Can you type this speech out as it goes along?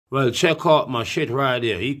Well, check out my shit right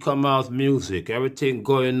there. Eek-A-Mouse music. Everything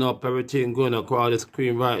going up, everything going across the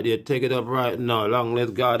screen right there. Take it up right now. Long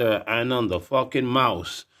let's gather and on the fucking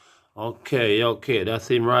mouse. Okay, okay, that's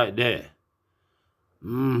him right there.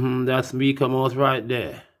 That's me, Eek-A-Mouse right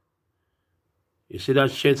there. You see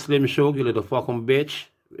that shit, Slim Show, you little fucking bitch?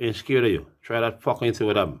 Ain't scared of you. Try that fucking thing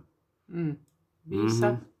with them.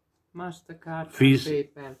 Visa, MasterCard,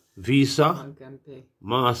 PayPal. Visa,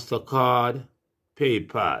 MasterCard,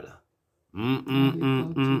 PayPal.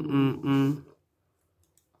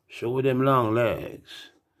 Show them long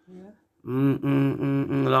legs. Yeah.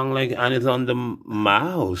 Long leg, and it's on the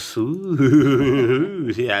mouse.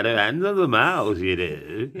 Ooh. See, the hands on the mouse, you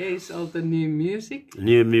know. Here's all the new music.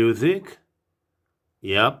 New music.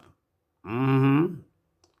 Yep.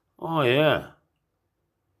 Oh, yeah.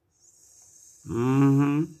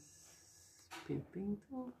 Pimping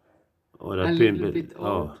too. Oh, that a little bit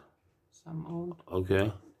old. Some old.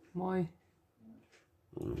 Okay. Mooi.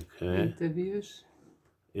 Okay. Interviews.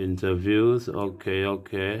 Interviews. Okay,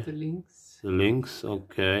 okay. The links. The links.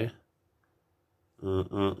 Okay.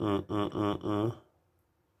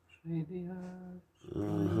 Radio.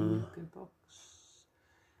 Box.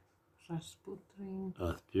 Rasputin.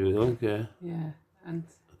 That's beautiful. Okay. Yeah, and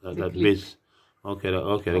that bitch. Okay,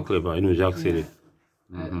 okay, the clip. I know Jack said it.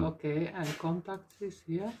 Okay, and contact is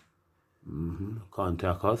here.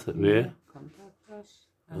 Contact us. Yeah, Where? contact us.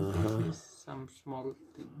 And this is some small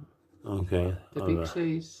thing. Okay. The picture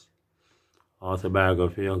is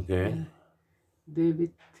autobiography. Okay. Yeah.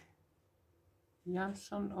 David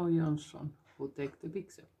Jansson or Johnson who take the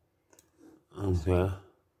picture. Okay.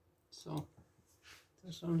 So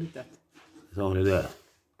there's only that. It's only that.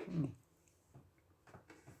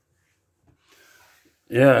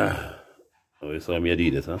 Yeah. Oh, you saw me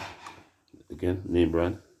Adidas, huh? Again, name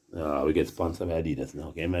brand. We get sponsored by Adidas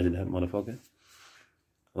now. Can you imagine that, motherfucker?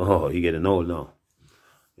 Oh, you getting old now.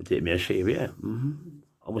 You take me a shave, yeah.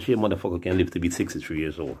 How much a motherfucker can live to be 63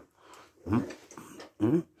 years old?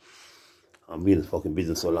 I'm being in this fucking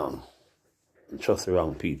business so long. And trust the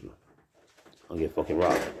wrong people. I'll get fucking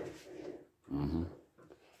robbed.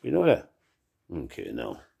 You know that? Okay,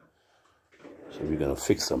 now. So we're gonna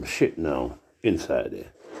fix some shit now inside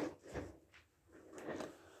there.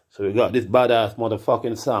 So we got this badass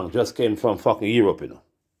motherfucking song just came from fucking Europe, you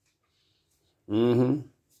know.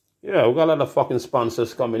 Yeah, we got a lot of fucking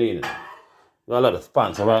sponsors coming in. We got a lot of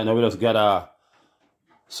sponsors right now. We just got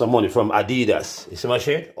some money from Adidas. You see my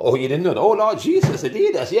shit? Oh, you didn't know that? Oh, Lord Jesus,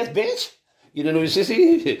 Adidas. Yes, bitch. You didn't know what you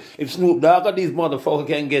see? If Snoop Dogg and these motherfuckers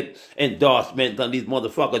can get endorsement on these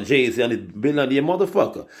motherfuckers, Jay-Z and these billionaire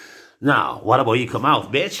motherfucker. Now, what about Eek-A-Mouse,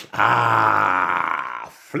 bitch?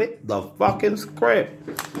 Flip the fucking script.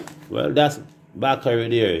 Well, that's back over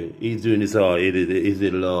there. He's doing this his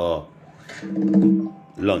little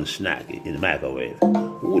lunch snack in the microwave.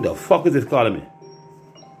 Who the fuck is this calling me?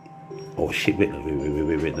 Oh shit, wait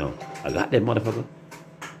now. I got that motherfucker.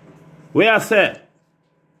 Where I said?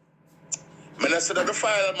 Man, I said that the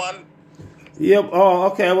file, man. Yep, oh,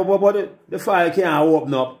 okay, but the file can't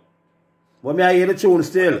open up. But me I hear the tune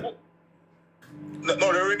still. No,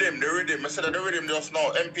 the rhythm. I said that the rhythm just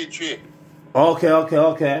now, MP3.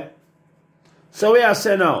 Okay. So where I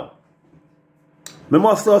say now? Me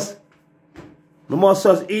must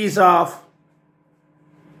just ease off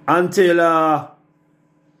until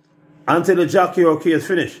the Jackie case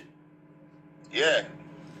finish. Yeah.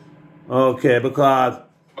 Okay, because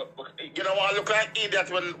you don't want to look like idiot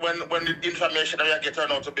when the information that you get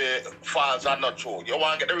turned out to be false and not true. You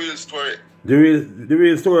want to get the real story. The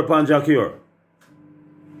real story upon Jackie.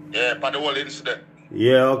 Yeah, upon the whole incident.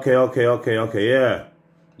 Yeah, okay, yeah.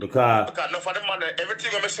 Because enough of the money,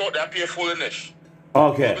 everything I'm saying, they pay full English.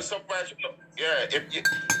 Okay. You're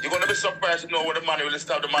going to be surprised to know what the money will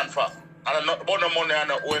stop the man for. And not about no money and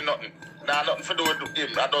not owing nothing. Nah, nothing to do with him.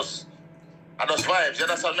 I just vibes. Yeah,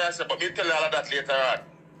 that's what I say. But me tell you all of that later on.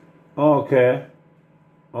 Okay.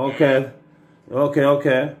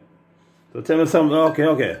 So tell me something.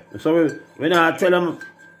 Okay. So when I tell them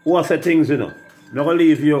what's the things, you know, I'm not going to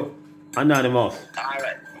leave you anonymous.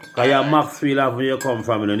 Alright. Because you're Maxfield Ave where you come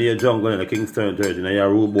from, you know, near Jungle, in the Kingston 30, you know, you're a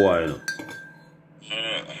rude boy, you know.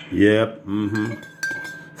 Yep,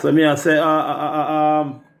 So me I say,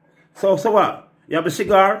 so what? You have a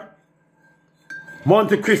cigar?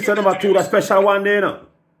 Monte Cristo number 2, the special one there, you know?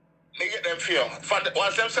 Me get them for you.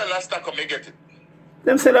 Once them sell that stock, me get it.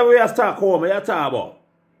 Them sell that way you stock home, you talk about?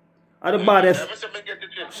 At the baddest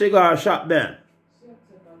cigar shop then?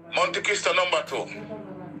 Monte Cristo number 2.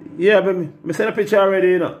 Yeah, but me send a picture already,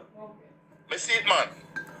 you know? Me see it, man.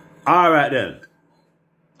 Alright then.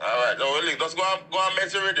 Alright, no, really, just go and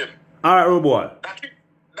mess with him. Alright, rude boy.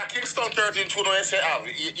 That Sound 13 tune you say have.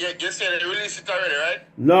 You say they released it already, right?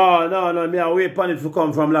 No. Me I wait for it to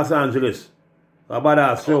come from Los Angeles. About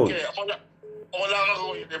that soon. Okay. How long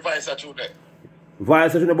ago you devised that tune there?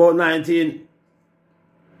 Vice in about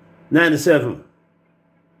 1997.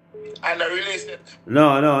 And I released it.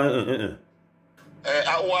 No.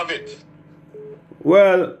 Who have it?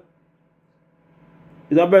 Well,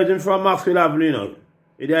 it's a virgin from Maxwell Avenue, you know.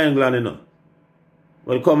 It's England, you know.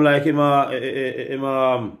 But it come like him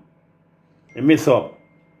miss up.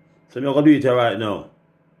 So I'm going to do it right now.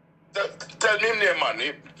 Tell me his name, man.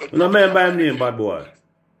 I don't remember his name, bad boy.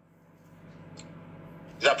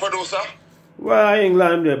 Is that producer? Well,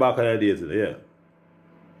 England there back in the days, yeah.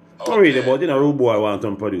 Okay. Not really, but you know, rude boy want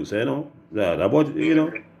to produce, you know. That, but, you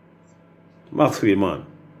know, Maxwell, man.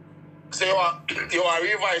 So you want to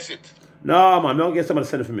revise it? No, man, I don't get somebody to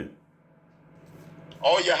send it for me.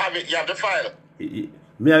 Oh, you have it? You have the file? Me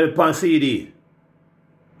have it on CD.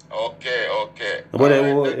 Okay. But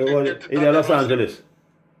it was in Los Angeles.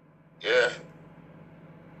 Yeah.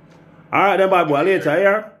 Alright then, bad boy, later,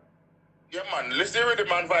 here. Yeah, man. Listen with the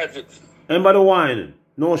man vibe it. Remember the wine,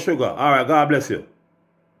 no sugar. Alright, God bless you.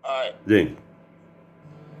 Alright. Ding.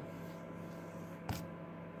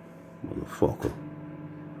 Motherfucker.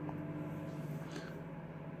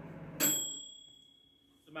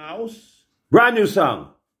 Mouse. Brand new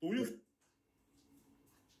song. Who you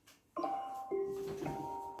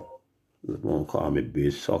Don't call me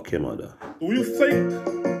bitch, suck him mother. Who you think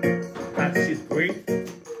that she's great?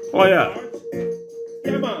 Oh yeah.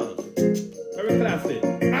 Yeah, man. Very classic.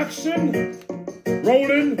 Action.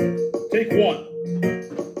 Rolling. Take one.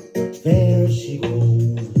 There she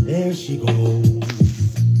goes.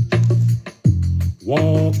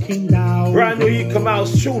 Walking down. Brand new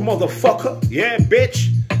Eek-A-Mouse shoe, motherfucker. Yeah, bitch.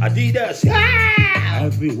 Adidas. Ah!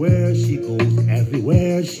 Everywhere she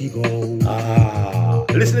goes. Ah.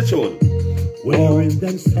 Listen to it. Wearing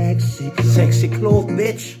them sexy clothes. Sexy clothes,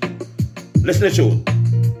 bitch. Listen to it.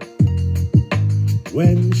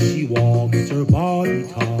 When she walks, her body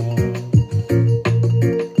tall.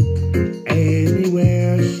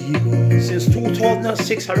 Anywhere she goes. Since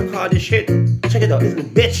 2006, I record this shit. Check it out, listen,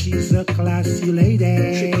 bitch. She's a classy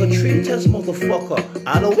lady. Trick or treaters, motherfucker.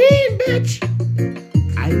 Halloween, bitch.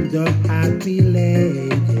 I'm the happy lady.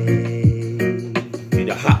 Be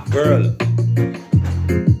the hot girl.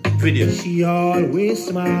 Video. She always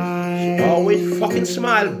smiles. Always fucking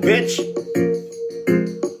smile, bitch.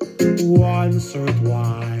 Once or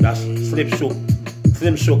twice. That's Slim Shook.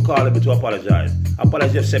 Slim Shook calling me to apologize.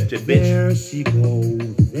 Apology accepted, bitch. There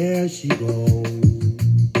she goes.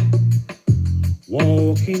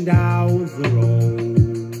 Walking down the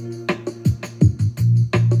road.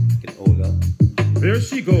 Get older. There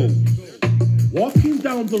she goes. Walking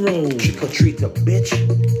down the road. Trick or treater, bitch.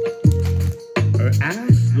 Her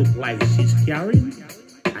ass look like she's carrying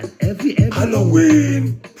an every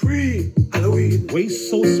Halloween. Pre-Halloween. Waist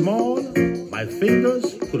so small, my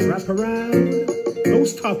fingers could wrap around. Don't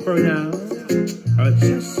stop her now. Her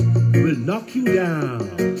chest will knock you down.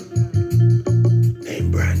 Name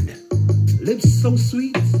brand. Lips so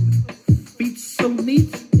sweet, feet so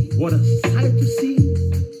neat. What a sight to see.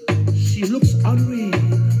 She looks unreal.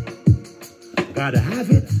 Gotta have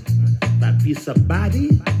it. That piece of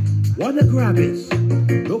body. Wanna grab it.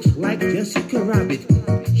 Looks like Jessica Rabbit.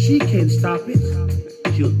 She can't stop it.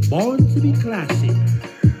 She's born to be classy.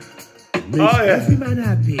 Makes every man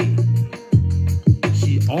happy.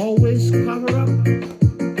 She always cover up.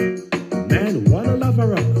 Man wanna love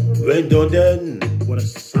her up. When done then. What a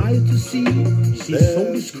sight to see. She's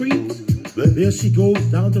so discreet. There she goes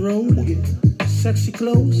down the road. Sexy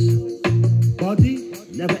clothes. Body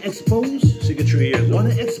never exposed. 63 years old.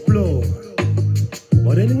 Wanna explore.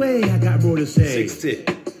 But anyway, I got more to say. 60.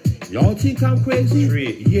 Y'all think I'm crazy?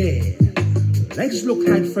 3. Yeah. Legs look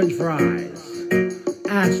like French fries.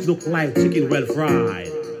 Ass look like chicken well fried.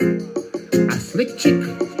 A slick chick.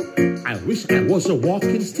 I wish I was a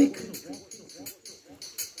walking stick.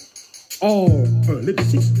 Or her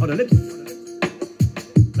lipsticks on the lips.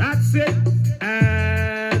 That's it.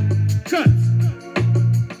 And cut.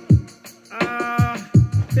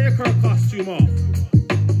 Take her costume off.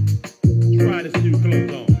 Try this new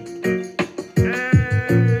clothes on.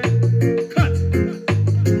 And cut.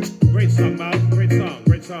 Great song, Mouse. Great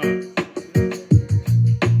song.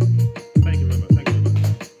 Thank you very much.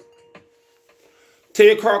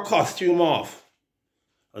 Take her costume off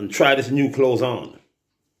and try this new clothes on.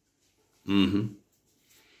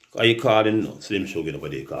 Are you calling? No, Slim Sugar,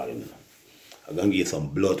 what they calling? I'm gonna get some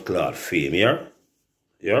blood clot fame, yeah?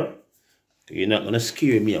 Yeah? You're not gonna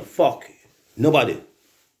scare me a fuck. Nobody.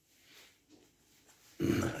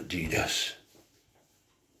 Adidas.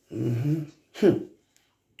 Gee,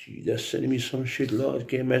 that's sending me some shit, Lord.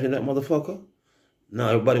 Can't imagine that motherfucker. Now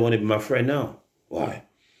everybody want to be my friend now. Why?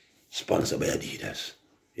 Sponsored by Adidas.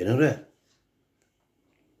 You know that?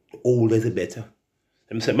 The older the better.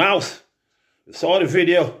 Let me say, Mouse, you saw the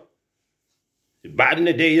video. You're bad in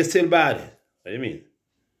the day, you're still bad. What do you mean?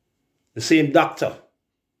 The same doctor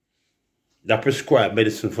that prescribed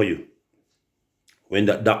medicine for you, when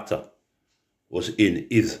that doctor was in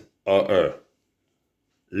his or her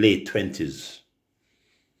late 20s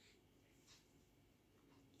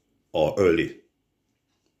or early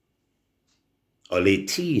or late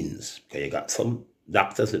teens, because you got some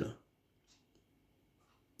doctors, you know,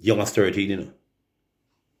 young as 13, you know,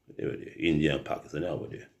 they were there, India and Pakistan over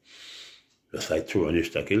there, just like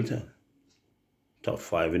Mr. Kilton, top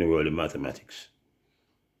 5 in the world in mathematics.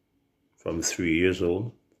 From 3 years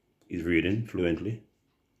old, he's reading fluently.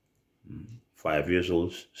 5 years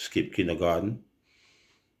old, skipped kindergarten,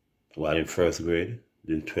 while in 1st grade,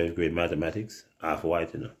 doing 12th grade mathematics, half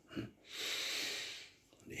white, you know.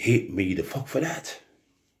 They hate me the fuck for that.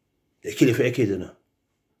 They kill it for their kids, you know.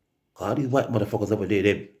 All these white motherfuckers over there,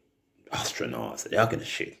 they're astronauts, they're all kind of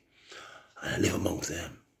shit. And I live amongst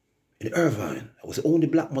them. In Irvine, I was the only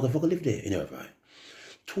black motherfucker lived there in Irvine.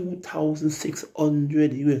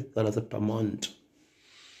 $2,600 per month.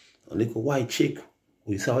 A little white chick,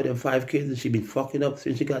 we saw them 5 kids and she been fucking up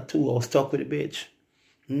since she got 2. I was stuck with the bitch.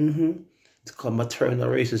 It's called maternal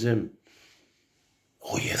racism.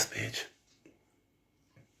 Oh yes, bitch.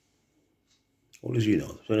 How old is you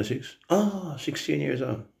now? 26? Ah, 16 years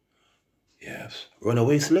old. Yes.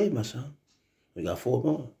 Runaway slave, my son. We got 4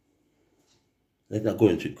 more. Let's not go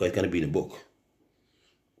into it because it's going to be in the book.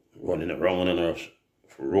 Running around on us.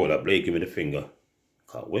 Roll up, Blake, give me the finger.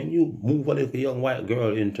 Because when you move a little young white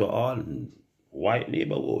girl into all white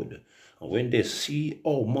neighborhood, and when they see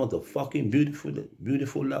how motherfucking beautiful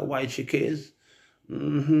that white chick is,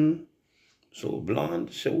 so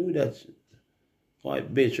blonde, so that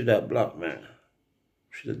white bitch with that black man.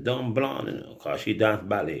 She's a dumb blonde, you know, because she danced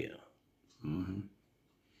ballet, you know.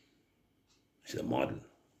 She's a model.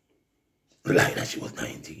 Like that she was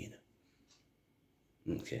 19.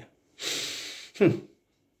 Okay.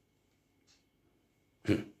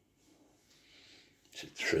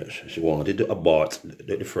 She wanted to abort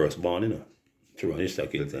the firstborn, you know. She wanted to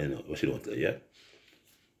kill her, you know, but she don't, yeah.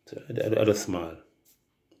 So I just smile.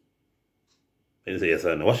 And say, yes,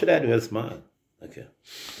 I know. What should I do? I smile. Okay.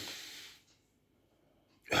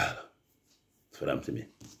 Well, that's what happened to me.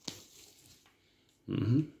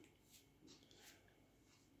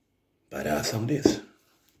 But I sung this.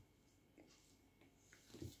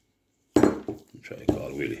 Try to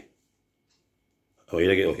call Willie. Oh,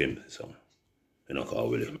 you get him, so you know, call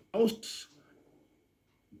Willie. Mouse,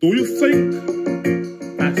 do you think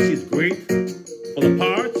that she's great for the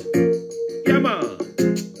part? Yeah, man.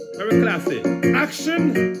 Very classic. Action.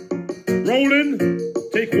 Rolling.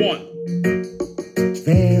 Take 1.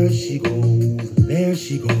 There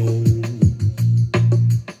she goes,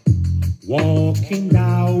 walking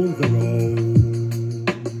down the road.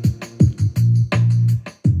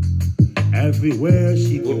 Everywhere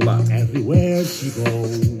she goes,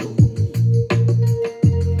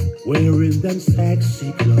 wearing them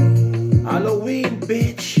sexy clothes. Halloween,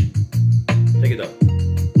 bitch. Take it up.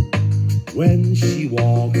 When she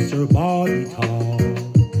walks, her body talks.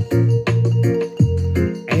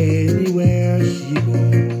 Anywhere she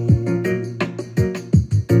goes,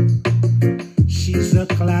 she's a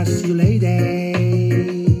classy lady.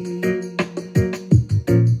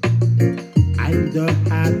 I'm the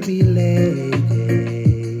happy lady.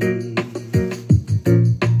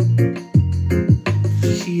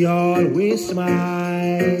 She always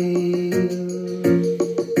smiles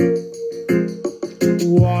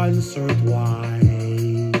once or twice.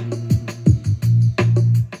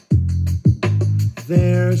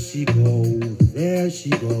 There she goes,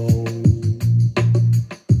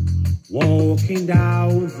 walking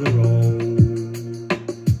down the road.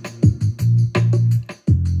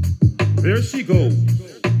 There she goes,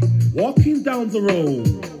 walking down the road.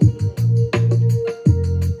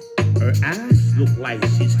 Her ass look like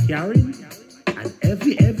she's carrying an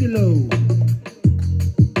heavy load.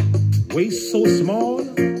 Waist so small,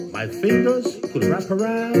 my fingers could wrap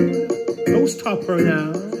around. Don't stop her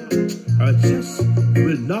now, her chest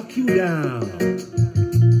will knock you down.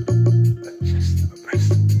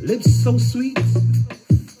 Lips so sweet,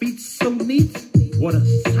 feet so neat, what a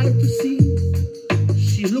sight to see.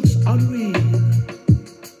 She looks unreal.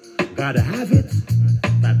 Gotta have it,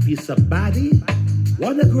 that piece of body,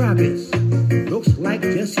 wanna grab it. Looks like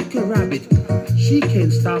Jessica Rabbit, she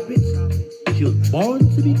can't stop it. She's born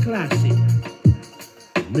to be classy.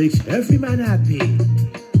 makes every man happy.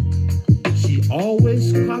 She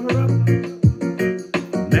always cover up.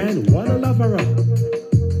 Man wanna love her up.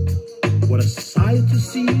 What a sight to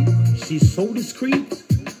see. She's so discreet.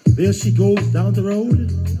 There she goes down the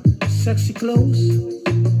road. Sexy clothes.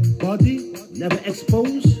 Body never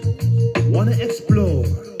exposed. Wanna explore.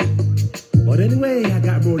 But anyway, I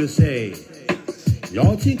got more to say.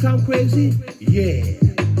 Y'all think I'm crazy? Yeah.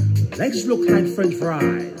 Legs look like French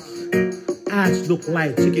fries. Ass look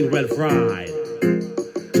like chicken well fried.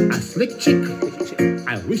 A slick chick.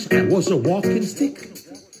 I wish I was a walking stick.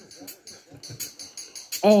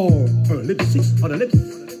 Oh, her lipsticks on the lips.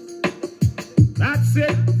 That's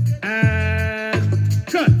it. And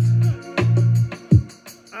cut.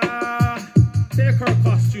 Take her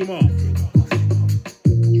costume off.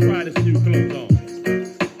 Try this new clothes on.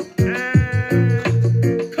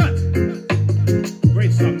 And cut.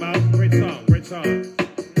 Great song, Mouse. Great song. Great song.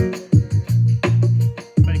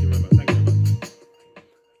 Thank you very much. Thank you very much.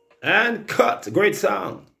 And cut. Great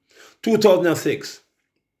song. 2006.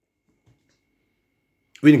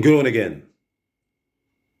 We didn't grown again.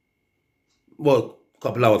 Well, a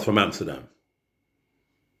couple hours from Amsterdam.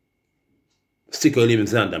 Sticker live in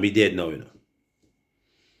Zandam. He dead now, you know.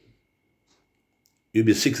 He'd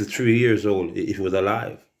be 63 years old if he was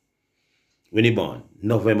alive. When he born,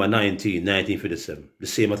 November 19, 1957. The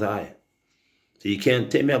same as I. So you can't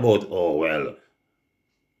tell me about, oh, well,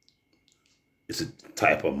 it's a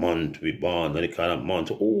type of month we born, any kind of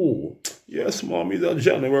month. Oh, yes, Mom, it's a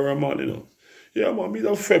January month, you know. Yeah, Mom, it's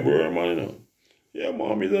a February month, you know. Yeah,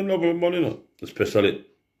 Mom, it's a November month, you know. Especially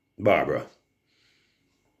Barbara.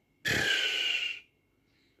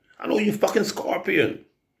 I know you fucking Scorpion.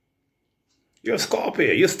 You're a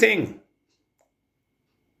Scorpion. You sting.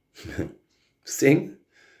 Sting?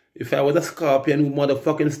 If I was a Scorpion, you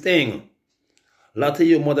motherfucking sting. A lot of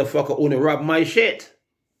you motherfucker only rob my shit.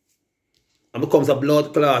 And becomes a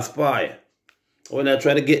blood clot spy. When I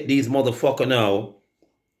try to get these motherfucker now,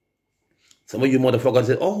 some of you motherfuckers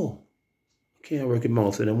say, oh, I can't work in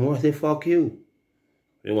Mouse anymore. I say, fuck you.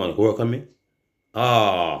 You want to work on me?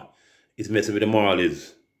 Ah, it's messing with the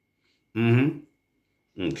Marleys.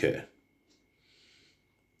 Okay.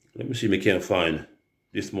 Let me see if I can find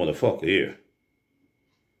this motherfucker here.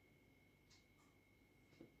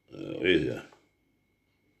 Where is that?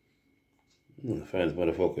 Find this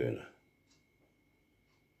motherfucker here.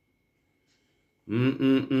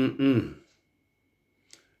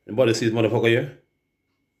 Anybody see this motherfucker here?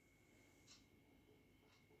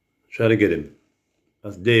 Try to get him.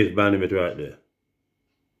 That's Dave Bannerman right there.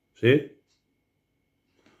 See?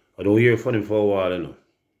 I don't hear from him for a while, you know.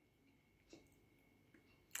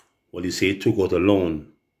 Well, you see, he took out a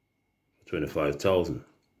loan for $25,000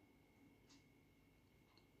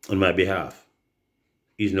 on my behalf.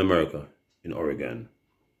 He's in America, in Oregon.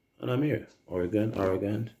 And I'm here. Oregon.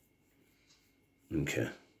 Okay.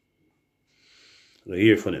 I don't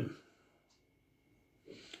hear from him.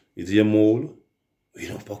 Is he a mole? We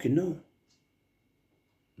don't fucking know.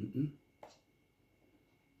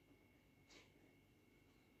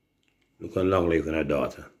 Look on long legs on her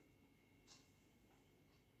daughter.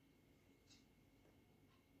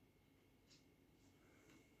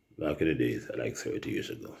 Back in the days, like 30 years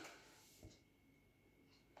ago.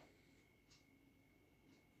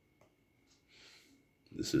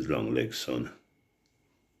 This is long legs son.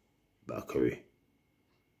 Bakary.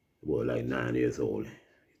 Boy like 9 years old.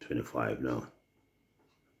 He's 25 now.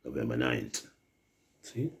 November 9th.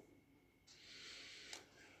 See?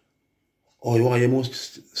 Oh, you want your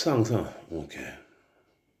most songs, huh? Okay.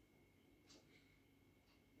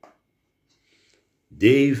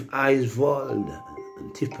 Dave Eisvold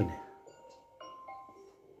and Tiffany.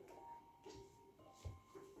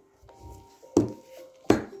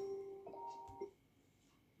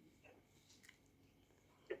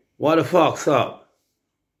 What the fuck's up?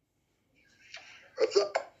 What's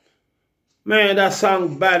up? Man, that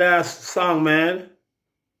song, badass song, man.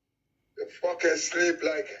 You fucking sleep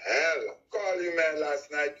like hell. Call you, man,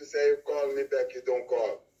 last night. You say you call me back, you don't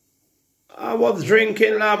call. I was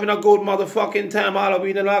drinking, having a good motherfucking time,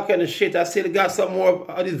 Halloween and all kind of shit. I still got some more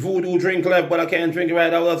of this voodoo drink left, but I can't drink it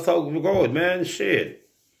right now. That's so good, man. Shit.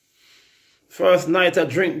 First night I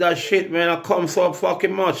drink that shit, man, I come so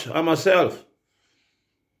fucking much on myself.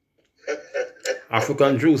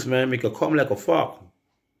 African juice, man, make it come like a fuck.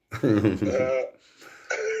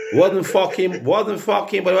 Wasn't fucking, but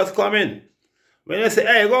it was coming. When they say,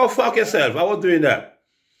 hey, go fuck yourself, I was doing that.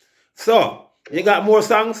 So, you got more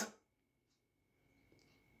songs?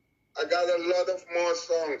 I got a lot of more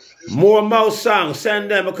songs. More Mouse songs,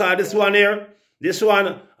 send them, because this one here,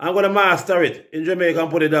 I'm going to master it in Jamaica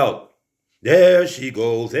and put it out. There she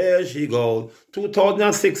goes, there she goes.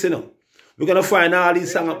 2006, you know. We're gonna find all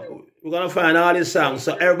these songs. We're gonna find all these songs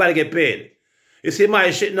so everybody get paid. You see my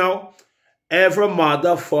shit now? Every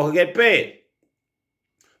motherfucker get paid.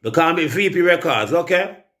 Because I'm with VP Records,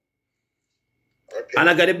 okay? Okay. And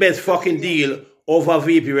I got the best fucking deal over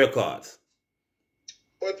VP Records.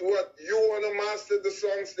 But what, you wanna master the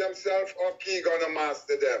songs themselves or Key gonna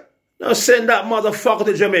master them? Now send that motherfucker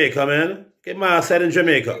to Jamaica, man. Get mastered in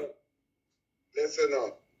Jamaica. Listen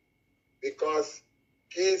up. Because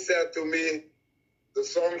Key said to me, the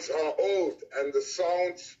songs are old and the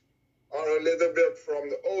sounds are a little bit from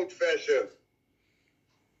the old fashion.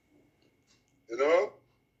 You know?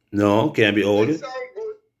 No, can't be old. They sound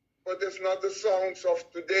good, but it's not the sounds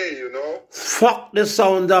of today, you know? Fuck the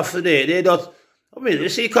sound of today. They just, I mean, you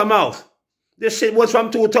see, come out. This shit was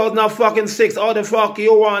from 2006. All the fuck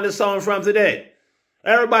you want the sound from today?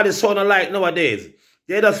 Everybody's sound alike nowadays.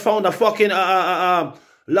 They just found a fucking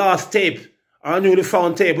last tape, or a newly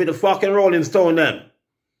found tape with the fucking Rolling Stone them.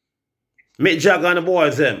 Mick Jagger and the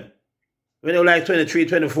boys them. When they were like 23,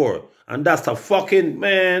 24. And that's the fucking,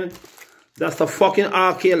 man, that's the fucking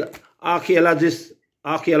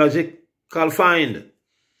archaeological find.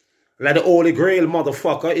 Like the Holy Grail,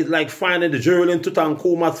 motherfucker. It's like finding the jewel in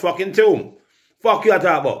Tutankhamun's fucking tomb. Fuck you, I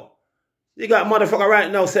talk about. You got motherfucker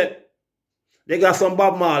right now, said. They got some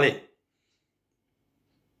Bob Marley.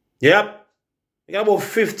 Yep. You got about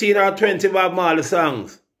 15 or 20 Bob Marley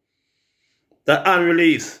songs that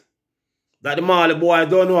unreleased. That the Marley boy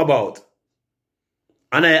don't know about.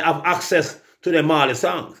 And I have access to the Marley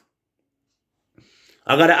songs.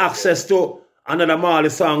 I got access to another Marley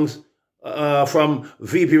songs from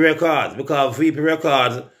VP Records, because VP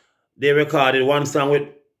Records, they recorded one song with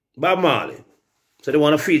Bob Marley. So they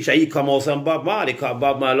want to feature Eek-A-Mouse and Bob Marley, because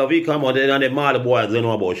Bob Marley love Eek-A-Mouse, and the Marley boys don't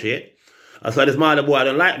know about shit. That's why this Marley boy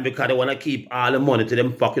don't like me, because they want to keep all the money to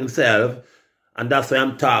them fucking self. And that's why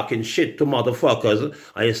I'm talking shit to motherfuckers.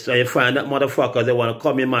 I find that motherfuckers, they want to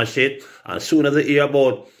come in my shit. And as soon as they hear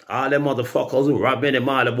about all them motherfuckers who robbing the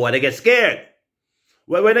Marley boy, they get scared.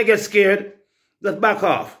 Well, when they get scared, just back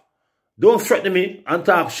off. Don't threaten me and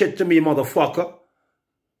talk shit to me, motherfucker.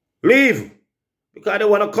 Leave. Because they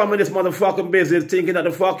want to come in this motherfucking business thinking that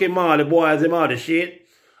the fucking Marley boys, them all the shit.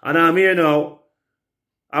 And I'm here now.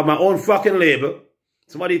 I have my own fucking label.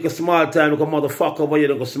 Somebody go small time, look a motherfucker over here,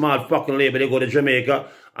 look a small fucking label, they go to Jamaica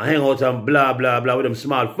and hang out and blah, blah, blah with them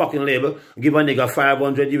small fucking label, give a nigga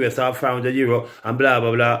 500 US or 500 euro and blah,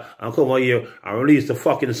 blah, blah, and come over here and release the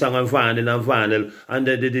fucking song on vinyl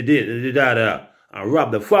and and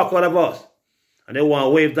rob the fuck out of us. And they want to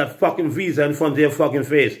wave that fucking visa in front of their fucking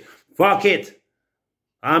face. Fuck it.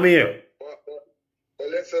 I'm here. But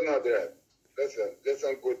listen now, Dad.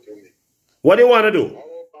 Listen good to me. What do you want to do?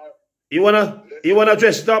 You wanna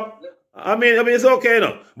dress it up? I mean it's okay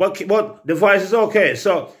now. But the voice is okay.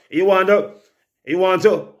 So you want to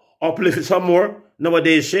uplift it some more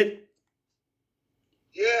nowadays shit?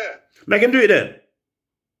 Yeah. Make him do it then.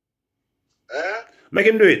 Huh? Make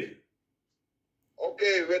him do it.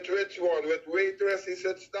 Okay, with which one? With Waitress he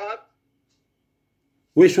said start?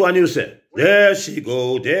 Which one you said? There she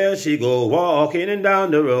go, walking and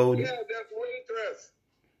down the road. Yeah, that's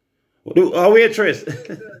Waitress. A waitress.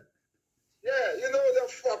 Yeah, you know that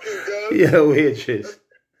fucking girl. Yeah, waitress.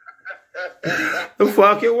 The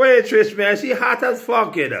fucking waitress, man. She hot as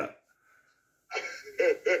fuck, you know.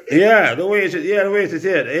 Yeah, the waitress. Yeah, the waitress.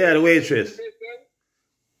 Yeah, the waitress. Fishing?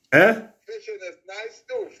 Huh? Fishing is nice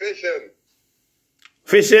too. Fishing.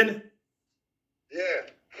 Fishing? Yeah.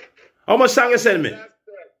 How much song you send me?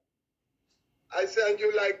 I send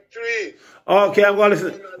you like 3. Okay, I'm gonna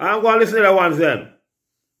listen. I'm gonna listen to the ones then.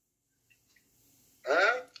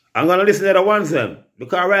 Huh? I'm gonna listen to the ones then.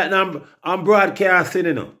 Because right now I'm broadcasting,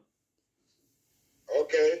 you know.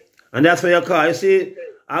 Okay. And that's what you call. You see,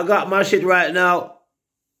 I got my shit right now.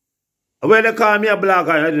 When they call me a blogger,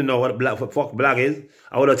 I didn't know what fuck blog is.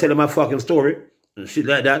 I would have tell you my fucking story and shit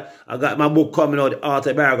like that. I got my book coming out, the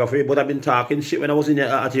autobiography, but I've been talking shit when I was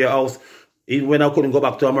at your house, even when I couldn't go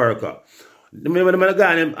back to America. Remember the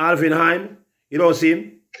guy named Alvin Heim? You don't see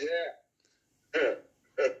him? Yeah.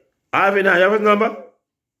 Alvin Heim, you have his number?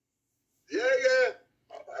 Yeah.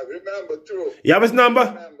 I remember too. You have his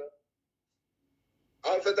number?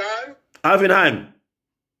 Alpha Dime? Alvin Heim.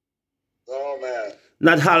 Oh, man.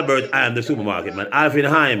 Not Halbert Heim, the supermarket, man. Alvin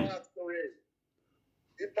Heim.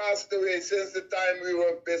 He passed away since the time we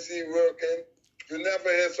were busy working. You never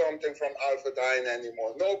hear something from Alpha Dime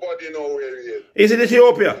anymore. Nobody knows where he is. He's in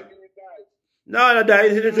Ethiopia. No,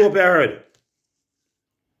 he's in Ethiopia, I heard.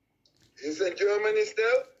 He's in Germany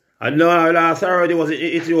still? I know, last I heard he was in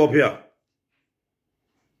Ethiopia.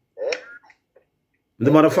 Oh.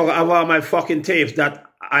 The motherfucker have all my fucking tapes that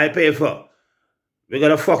I pay for. We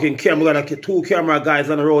got a fucking camera, we got 2 camera guys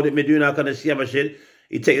on the road with me doing that kind of shit.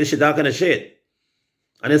 He take the shit, that kind of shit.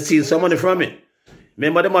 And he steal some money from me.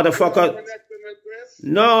 Remember the motherfucker?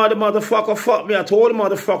 No, the motherfucker fucked me. I told the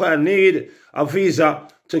motherfucker I need a visa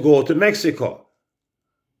to go to Mexico.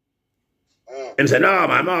 And he said, no,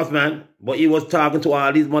 my mouth, man. But he was talking to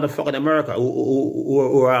all these motherfuckers in America who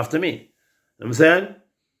were after me. You know what I'm saying?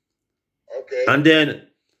 Okay. And then,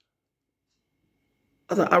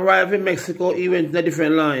 as I arrived in Mexico, he went in a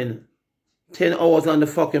different line. 10 hours on the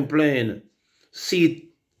fucking plane.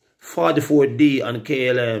 Seat 44D on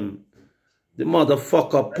KLM. The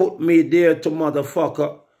motherfucker put me there to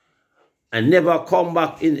motherfucker and never come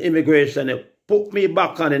back in immigration. They put me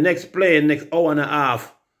back on the next plane, next hour and a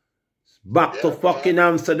half. Back to fucking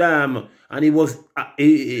Amsterdam. And he was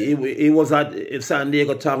at San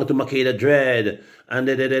Diego talking to Makeda Dread. And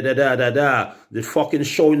the fucking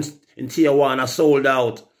show in Tijuana sold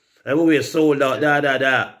out. Everywhere sold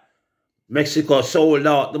out. Mexico sold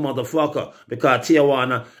out the motherfucker. Because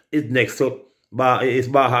Tijuana is next to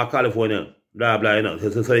Baja California. Blah, blah, you know.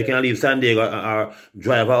 So you can leave San Diego or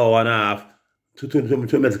drive an hour and a half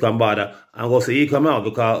to Mexican border and go see Eek-A-Mouse,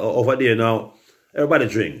 because over there now, everybody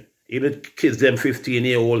drink. Even kids, them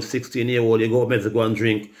 15-year-old, 16-year-old, they go to Mexico and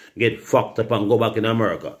drink, get fucked up and go back in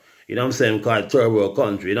America. You know what I'm saying? Because it's a third world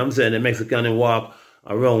country. You know what I'm saying? The Mexicans walk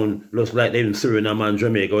around, looks like they in Suriname and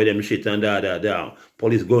Jamaica with them shit and da.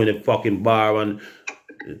 Police go in the fucking bar and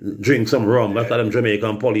drink some rum. That's how them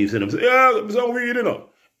Jamaican police, you know. Say, yeah, some weed, you know.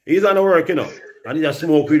 He's on the work, you know. And he just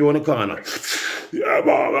smoke weed on the corner.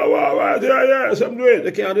 Yeah, something do it.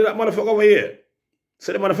 They can't do that motherfucker over here.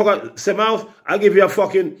 So the motherfucker say, Mouse, I'll give you a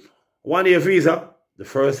fucking 1-year visa. The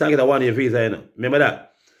first time I get a 1-year visa, you know. Remember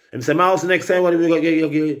that? And say, Mouse, next time when you get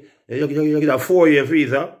a 4-year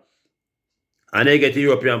visa, and they get the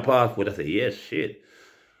European passport. I say, yes, shit.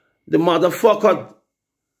 The motherfucker,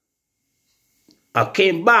 I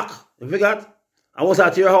came back. You forgot? I was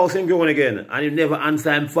at your house in Grown again, and you never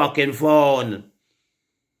answer him fucking phone.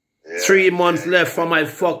 Yeah. 3 months left for my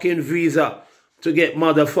fucking visa to get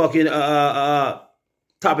motherfucking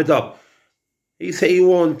top it up. He said he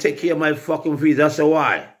won't take care of my fucking visa. I said,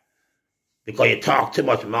 why? Because you talk too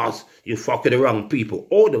much, Mouse. You fuck with the wrong people.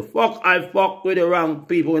 Oh, the fuck I fuck with the wrong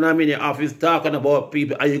people when I'm in your office talking about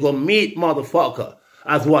people, and you gonna meet motherfucker.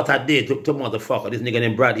 That's what I did to motherfucker. This nigga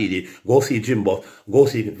named Brad Edie. Go see Jimbo. Go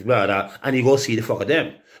see blah, and you go see the fucker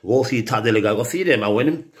them. Go see Todd Delegat. Go see them. And when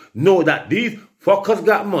them know that these fuckers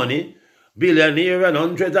got money, billionaire and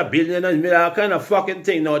hundreds of billions and all kind of fucking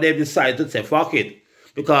thing, now they decide to say fuck it.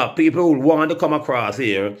 Because people will want to come across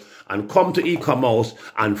here and come to Eek-A-Mouse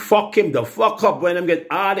and fuck him the fuck up when them get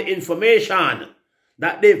all the information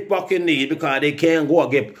that they fucking need, because they can't go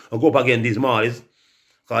up against these Marlies.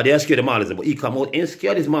 Because they're scared of Marlies. But Eek-A-Mouse ain't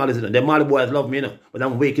scared of these Marlies. Them Marley boys love me, you know. But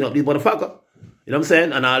I'm waking up these motherfuckers. You know what I'm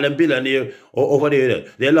saying? And all them billionaires over there,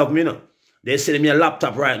 they love me, you know. They're sending me a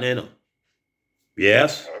laptop right now, you know.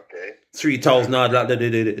 Yes. Okay.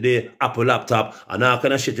 $3,000 the Apple laptop and all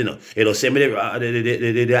kind of shit, you know. You know, send me the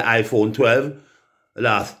iPhone 12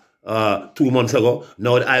 last 2 months ago.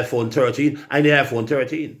 Now the iPhone 13 and the iPhone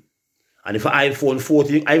 13. And if iPhone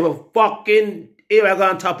 14, I have a fucking, here I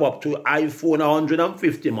going to top up to iPhone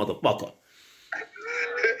 150, motherfucker.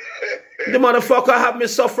 The motherfucker have me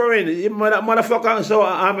suffering. The motherfucker, so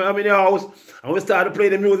I'm in the house and we start to play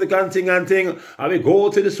the music and thing. And we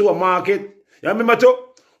go to the supermarket. You remember too?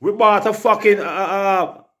 We bought a fucking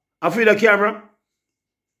a video camera.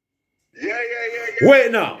 Yeah.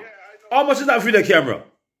 Wait now. Yeah, how much is that video camera?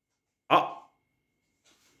 What?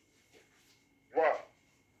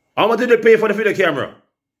 How much did they pay for the video camera?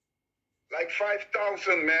 Like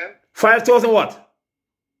 5,000, man. 5,000 what?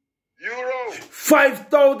 Euro.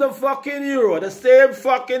 5,000 fucking euro. The same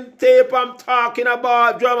fucking tape I'm talking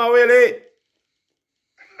about, Drama Willie.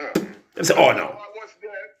 They say, oh no.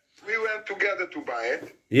 We went together to buy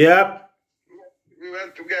it. Yep. We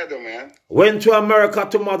went together, man. Went to America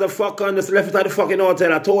to motherfucker and just left it at the fucking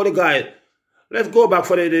hotel. I told the guy, let's go back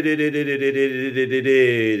for the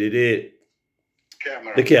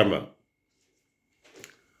camera. The camera.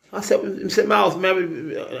 I said, Mouse, man,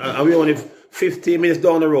 we only 15 minutes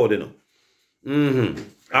down the road, you know.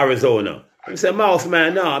 Arizona. I said, Mouse,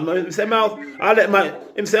 man, no. I said, Mouse,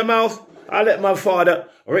 I let my father,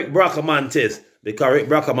 Rick Bracamontes. Because Rick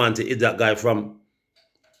Bracamonte is that guy from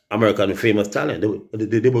American Famous Talent,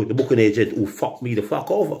 the booking agent who fucked me the fuck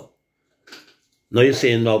over. Now you're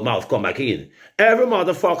saying, no, Mouse, come back in. Every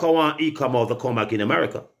motherfucker want Eek-A-Mouse to come back in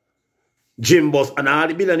America. Jim Boss and all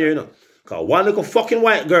the billionaires, you know. Because one little fucking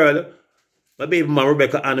white girl, My baby mom,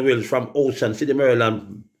 Rebecca Ann Wills from Ocean City,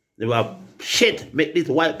 Maryland. They were shit, make these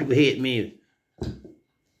white people hate me.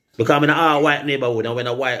 Because I'm in a all-white neighborhood, and when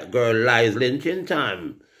a white girl lies, lynching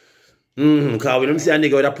time. Because when them see a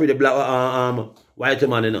nigga with a pretty black white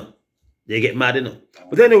man, you know, they get mad, you know.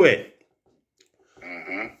 But anyway,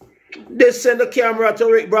 they send the camera to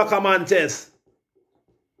Rick Brockamantes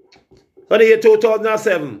for the year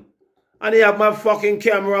 2007. And they have my fucking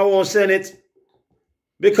camera, I won't send it.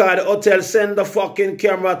 Because the hotel send the fucking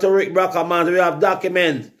camera to Rick Brockamantes. We have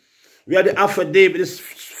documents. We have the affidavit, this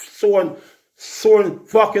sworn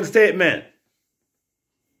fucking statement.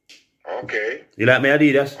 Okay. You like me,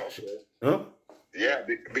 Adidas? Okay. Huh? Yeah,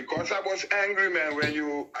 because I was angry, man,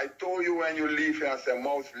 I told you when you leave here, I said,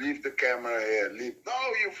 Mouse, leave the camera here. Leave. No,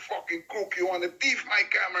 you fucking crook, you want to thief my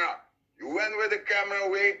camera. You went with the camera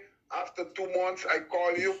away. After 2 months, I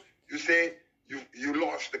call you. You say, you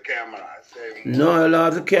lost the camera. I say, no, I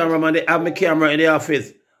lost the camera, man. They have my camera in the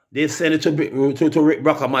office. They send it to Rick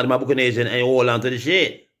Brockaman, my booking agent, and hold on to the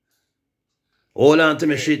shit. Hold on to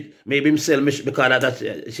my shit. Maybe him sell me shit because of that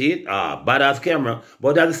shit. Badass camera.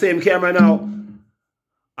 But that's the same camera now.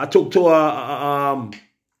 I took to what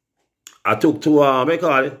you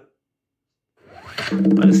call it?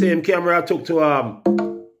 And the same camera I took to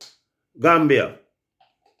Gambia.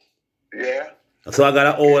 Yeah. So I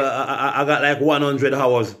got like 100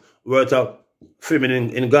 hours worth of filming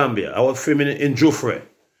in Gambia. I was filming in Jufre.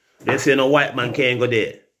 They say no white man can't go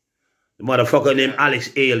there. The motherfucker named Alex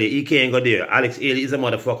Ailey, he can't go there. Alex Ailey is a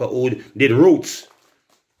motherfucker who did Roots.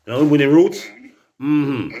 You know who did Roots?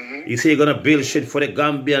 He say he's gonna build shit for the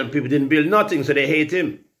Gambian people. Didn't build nothing, so they hate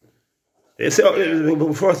him. They say,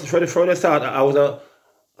 for the start, I was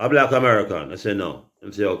a black American. I said no.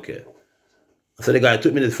 I said okay. So the guy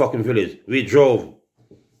took me to the fucking village. We drove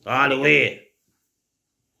all the way. You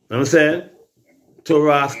know what I'm saying? To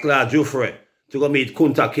Rascla, Jufre, to go meet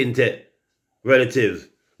Kunta Kinte relatives.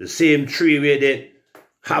 The same tree where they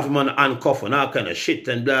have him on the handcuff and all kind of shit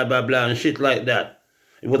and blah, blah, blah and shit like that.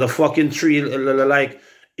 It was a fucking tree like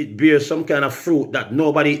it bears some kind of fruit that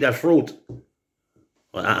nobody eat that fruit.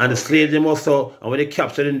 And the slaves them also, and when they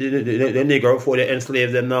captured the nigger before they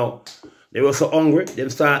enslaved them now, they were so hungry, they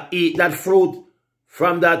start eat that fruit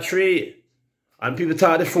from that tree. And people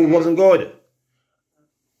thought the food wasn't good.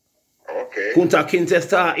 Okay. Kunta Kinte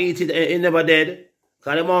start eating it, he never dead.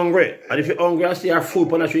 Because I'm hungry. And if you're hungry, I see a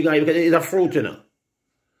fruit on that tree, you can eat a fruit, you know.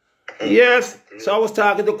 Yes. So I was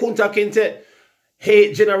talking to Kunta Kinte,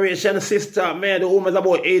 8th generation sister, man, the woman's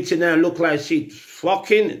about 89, look like she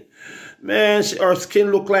fucking, man, her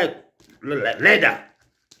skin look like leather.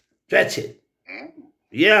 Stretch it.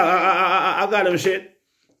 Yeah, I got them shit.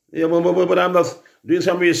 Yeah, but I'm just doing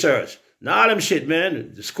some research. Now all them shit,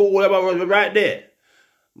 man. The school, whatever, was right there.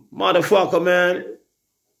 Motherfucker, man.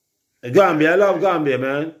 Gambia, I love Gambia,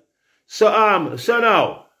 man. So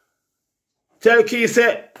now, tell Keith,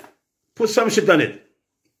 put some shit on it.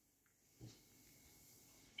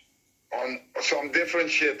 On some different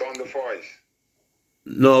shit on the voice.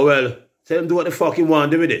 No, well, tell him do what the fuck he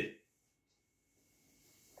want, do with it.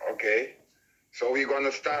 Okay. So we're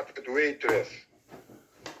gonna start with Waitress.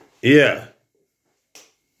 Yeah.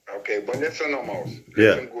 Okay, but listen now, Mouse.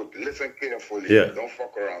 Yeah. Listen good. Listen carefully. Yeah. Don't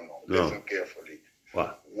fuck around now. No. Listen carefully.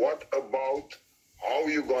 What? What about how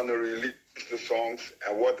you gonna release the songs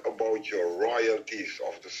and what about your royalties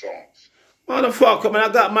of the songs? Motherfucker, man,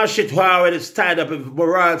 I got my shit already tied up with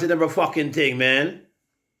royalty and every fucking thing, man.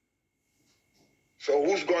 So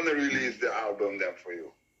who's gonna release the album then for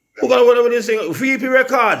you? Who gonna go with this thing? VP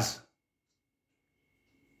Records.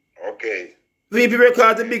 Okay. VP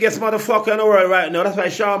Records, the biggest motherfucker in the world right now. That's why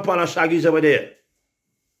Sean Paul and Shaggy's over there.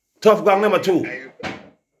 Tough Gang number 2. And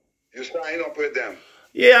you sign up with them?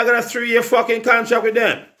 Yeah, I got a 3-year fucking contract with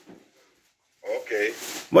them. Okay.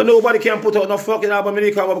 But nobody can put out no fucking album in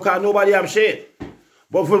the camera because nobody have shit.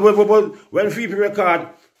 But when VP Record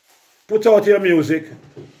put out your music,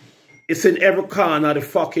 it's in every corner of the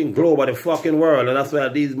fucking globe of the fucking world. And that's why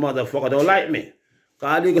these motherfuckers don't like me.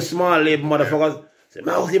 Because I think small label motherfuckers say,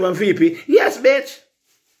 Mouse, even VP. Yes, bitch.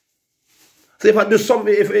 So if I do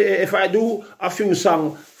something, if I do a few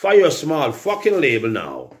songs for your small fucking label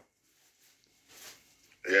now.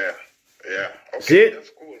 Yeah. Okay. See?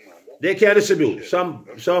 That's cool, man. They can't distribute. Some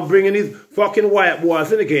bringing these fucking white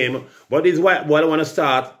boys in the game, but these white boys want to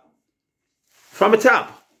start from the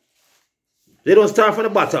top. They don't start from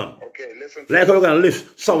the bottom. Okay, listen. Like we're going to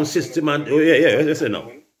lift sound system and, listen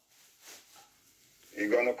now. You're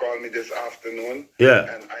going to call me this afternoon.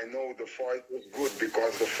 Yeah. And I know the voice was good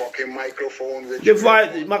because the fucking microphone... The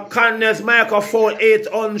voice, my Condense microphone,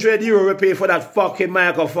 €800 we pay for that fucking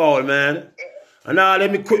microphone, man. And all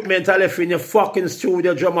them equipment I left in your fucking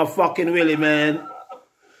studio, drummer fucking Willie, man.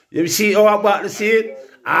 You see how I'm about to see it?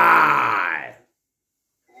 Aye.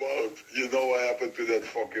 Well, you know what happened to that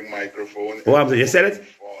fucking microphone? What happened? You said it? It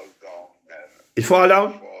fall down, man. It fall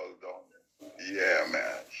down? It fall down. Yeah,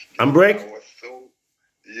 man. And break?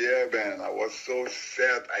 Yeah, man. I was so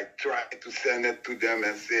sad. I tried to send it to them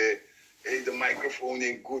and say, hey, the microphone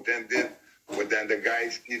ain't good. And then, but then the guy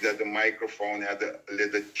see that the microphone had a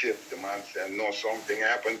little chip. The man said, no, something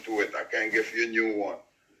happened to it. I can't give you a new one.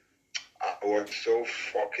 I was so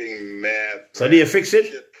fucking mad. So did you fix it?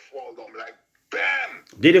 Shit fall down like bam.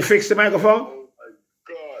 Did you fix the microphone? Oh my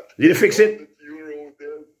God. Did you fix it?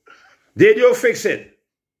 Did you fix it?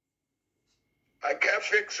 I can't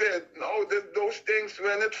fix it. No, those things,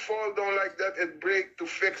 when it fall down like that, it break. To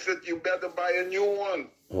fix it, you better buy a new one.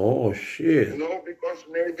 Oh, shit. You know, because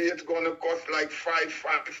maybe it's going to cost like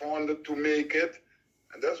 $500 to make it.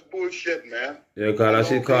 And that's bullshit, man. Yeah, because I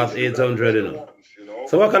see it cost 800, you know.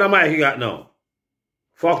 So what kind of mic you got now?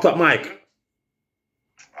 Fucked up mic?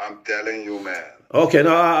 I'm telling you, man. Okay,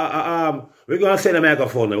 now, we're going to send a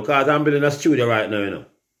microphone now because I'm building a studio right now, you know.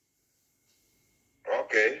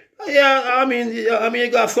 Okay. Yeah, I mean,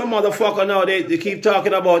 you got some motherfucker now, they keep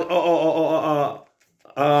talking about,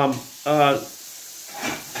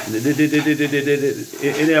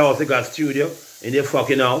 in their house, they got studio, in their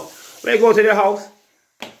fucking house. When you go to their house,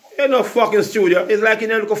 there's no fucking studio. It's like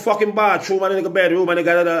in a little fucking bathroom and a little bedroom and they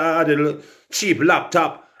got a little cheap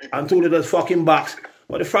laptop and two little fucking box.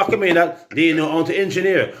 But the fuck mean that they know how to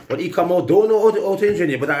engineer. But Eek-A-Mouse don't know how to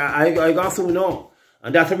engineer. But I got to know.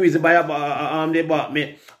 And that's the reason why they bought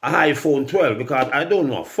me an iPhone 12 because I don't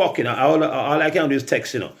know. Fucking, all I can do is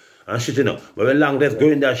text, you know, and shit, you know. But when long let's go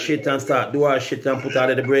in that shit and start do our shit and put out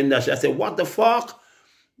of the brain that shit, I said, what the fuck?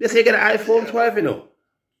 They say get an iPhone 12, you know.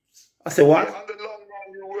 I said, what? On the long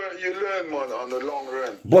run, you learn, man, on the long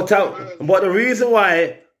run. But the reason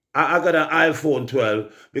why I got an iPhone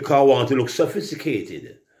 12 because I want to look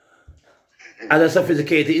sophisticated. As a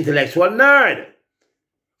sophisticated intellectual nerd.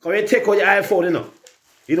 Because when you take out your iPhone, you know,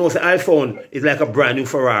 the iPhone is like a brand new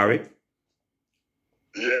Ferrari.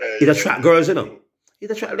 Yeah. It attract girls, you know. It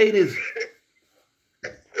attract ladies.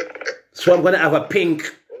 So I'm gonna have a pink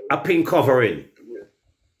covering.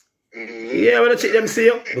 Yeah, when I check them see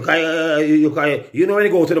you, because you know when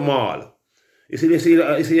you go to the mall, you see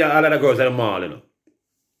all of the girls at the mall, you know.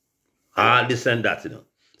 All this and that, you know.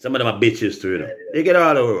 Some of them are bitches too, you know. They get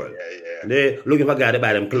all over. Yeah. They looking for a guy to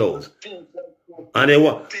buy them clothes. And they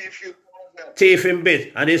want thief in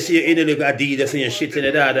bit. And they see you in the little Adidas and your shit in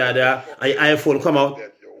the da. And your iPhone come out,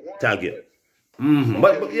 tag you.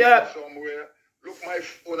 But yeah. Somewhere. Look, my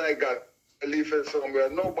phone I got. I leave it somewhere.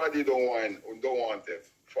 Nobody don't want it.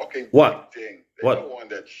 Fucking what? Thing. They What? don't want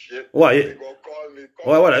that shit. What? They go call me.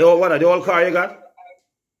 What? The old car you got?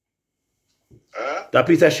 Huh? That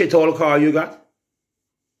piece of shit old car you got?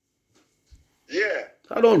 Yeah.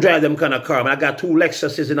 I don't drive them kind of car, man. I got two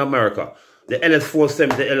Lexuses in America. The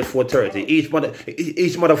LS470, the LS430. Each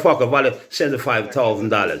motherfucker value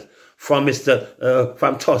 $75,000 from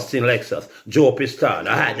from Tustin Lexus, Joe Piston.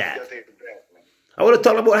 I had that. I want to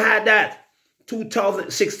talk about I had that.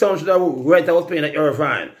 $2,600 rent I was paying at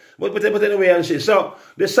Irvine. But anyway and shit. So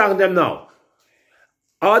they sang them now.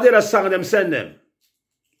 All the other song them send them.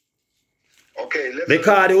 Okay, listen.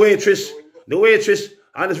 Because the waitress,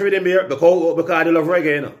 and it's rhythm here, because they love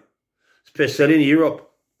reggae, you know. Especially in Europe.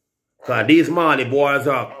 Because these Mali boys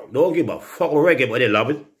don't give a fuck with reggae, but they love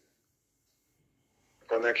it.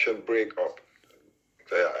 Connection break up.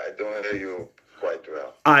 I don't hear you quite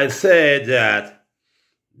well. I said that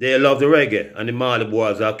they love the reggae, and the Mali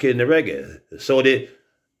boys are killing the reggae. So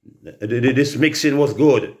this mixing was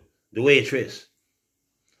good, the waitress.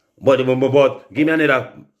 But give me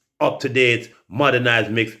another up-to-date,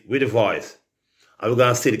 modernized mix with the voice. And we're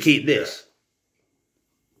going to still keep this.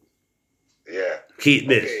 Yeah. Keep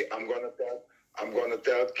this. Okay, I'm gonna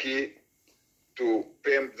tell Key to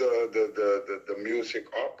pimp the music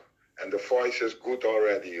up, and the voice is good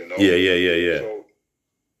already, you know. Yeah. So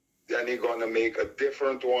then he's gonna make a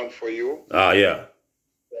different one for you. Ah, yeah.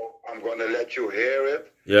 So I'm gonna let you hear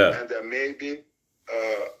it. Yeah. And then maybe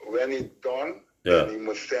when it's done, yeah, then he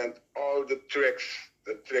must send all the tricks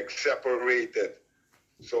separated,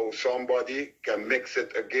 so somebody can mix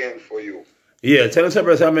it again for you. Yeah, tell them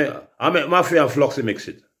separate. I make Mafia and Floxy mix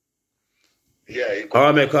it. Yeah.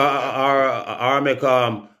 I make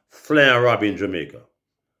Flair and Robbie in Jamaica.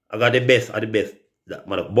 I got the best of the best. That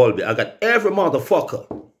mother Bulby. I got every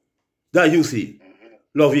motherfucker that you see.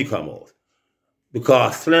 Love Eek-A-Mouse.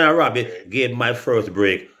 Because Flair and Robbie gave my first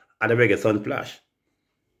break at the Reggae Sun Flash.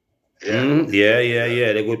 Yeah.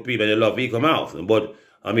 Yeah. They're good people. They love Eek-A-Mouse. But,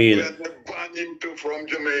 I mean... Where they ban him to from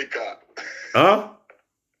Jamaica. Huh?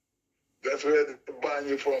 That's where they ban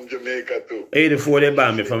you from Jamaica too. 84 they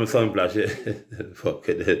banned me from Sunflash. Fuck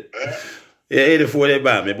it. Yeah, 84 they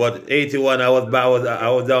banned me. But 81 I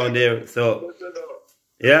was down there. So,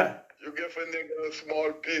 yeah? You give a nigga a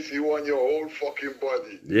small piece, he want your whole fucking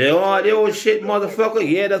body. Yeah, oh, the old shit, motherfucker.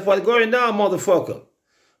 Yeah, that's what's going down, motherfucker.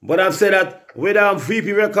 But I've said that with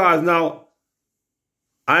VP Records now,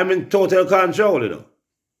 I'm in total control, you know.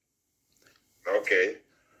 Okay.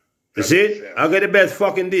 You see? I get the best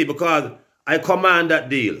fucking deal because I command that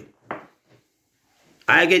deal.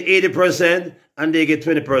 I get 80% and they get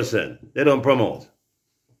 20%. They don't promote.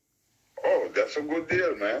 Oh, that's a good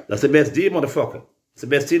deal, man. That's the best deal, motherfucker. It's the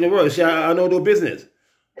best deal in the world. See, I know do business.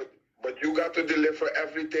 But you got to deliver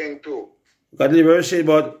everything too. Got to deliver shit,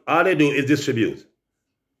 but all they do is distribute.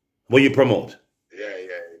 What you promote. Yeah.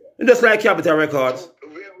 And just like Capitol Records.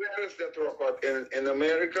 Where is that record? In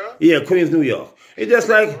America? Yeah, Queens, New York. It's just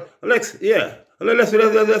like, let's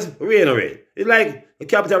reiterate. It's like a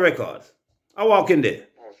Capitol Records. I walk in there.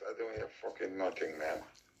 Oh, I don't hear fucking nothing, man.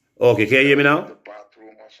 Okay, can you hear me now? The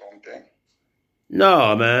bathroom or something?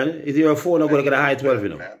 No, man. Is your phone not going to get a high 12, you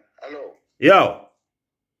know? Man. Hello? Yo.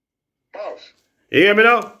 Mouse? You hear me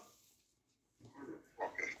now?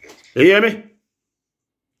 You hear me?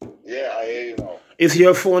 Yeah, I hear you now. Is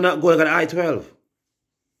your phone not going to get a high 12?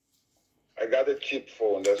 I got a cheap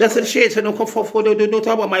phone. That's the shit, so don't come for don't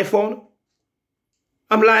talk about my phone.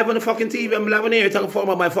 I'm live on the fucking TV. I'm live on here talking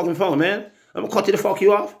about my fucking phone, man. I'm gonna cut the fuck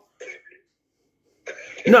you off.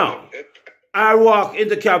 No. I walk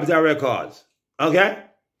into Capitol Records. Okay?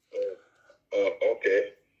 Okay.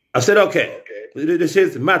 I said, okay. This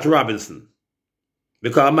is Matt Robinson.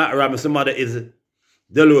 Because Matt Robinson's mother is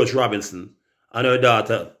Dolores Robinson. And her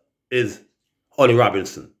daughter is Holly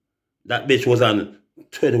Robinson. That bitch was on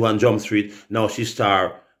 21 Jump Street. Now she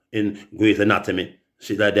star in Grey's Anatomy.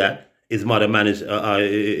 Shit like that. His mother managed,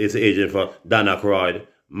 is the agent for Dan Aykroyd,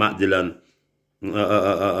 Matt Dillon,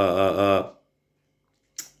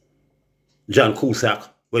 John Cusack,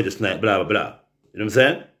 Wesley Snipes, blah, blah, blah. You know what I'm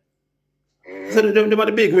saying? So they were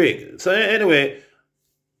the big rig. So anyway,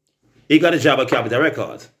 he got a job at Capitol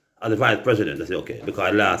Records as the vice president. I said, okay,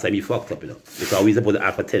 because last time he fucked up, you know. Because we supposed to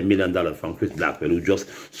ask for $10 million from Chris Blackwell, who just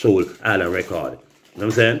sold Island Record. You know what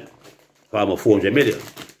I'm saying? For almost $400 million.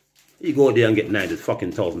 He go there and get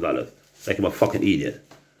 $90,000. Like him a fucking idiot.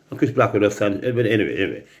 And Chris Blackwell just said,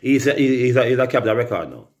 anyway. He's a Capitol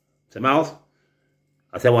Record now. I said, Mouse?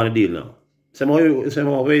 I said, I want a deal now. I said,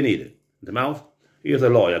 where you need it? I said, Mouse? Here's a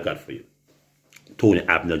lawyer I got for you. Tony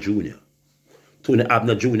Abner Jr. Tony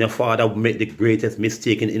Abner Jr. father made the greatest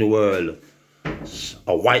mistake in the world.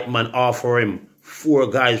 A white man offer him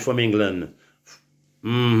 4 guys from England.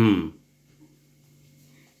 From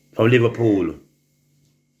Liverpool.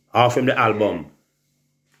 Offer him the album.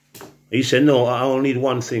 He said, no, I only need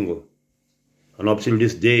 1 single. And up till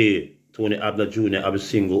this day, Tony Abner Jr. have a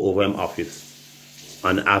single over him office.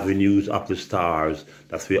 On Avenues of the Stars.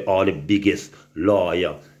 That's where all the biggest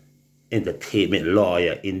entertainment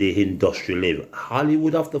lawyer in the industry live.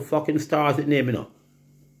 Hollywood of the fucking stars, it name, you know.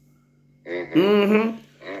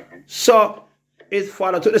 So, his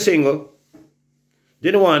father took the single.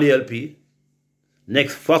 Didn't want the LP.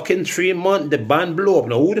 Next fucking 3 months, the band blew up.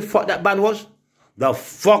 Now, who the fuck that band was? The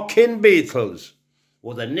fucking Beatles.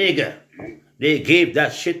 Was a nigger. They gave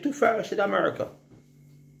that shit to first in America.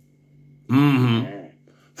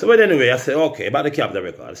 So, but anyway, I said, okay, about the Capitol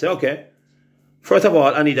Record. I said, okay. First of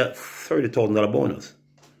all, I need a $30,000 bonus.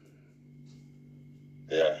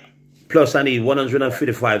 Yeah. Plus, I need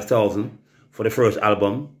 $155,000 for the first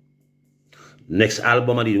album. Next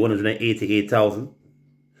album, I need $188,000.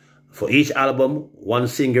 For each album, 1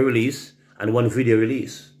 single release and 1 video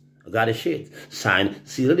release. I got a shit. Signed,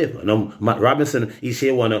 sealed, delivered. Now, Matt Robinson, he said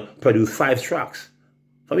he want to produce 5 tracks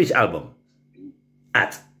from each album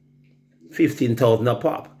at $15,000 a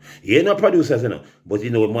pop. He ain't no producers, you know, but he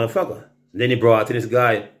know a motherfucker. Then he brought in this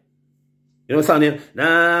guy. You know what's on him?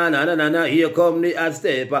 Nah, here come the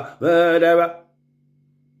Azteca, murderer.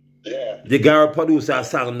 Yeah. The guy producer a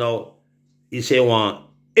song now, he say want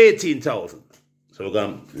 18,000. So we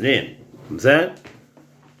got name. You know what I'm saying?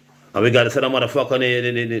 And we got this other motherfucker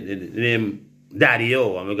named Daddy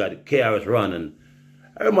O. And we got KRS Run. And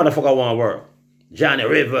every motherfucker want to work. Johnny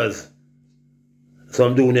Rivers. So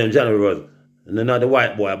I'm doing them Johnny Rivers. And another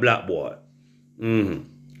white boy, a black boy.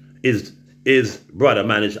 His brother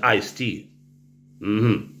managed Ice-T.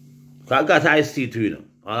 So I got Ice-T too, you know.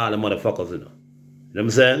 All the motherfuckers, you know. You know what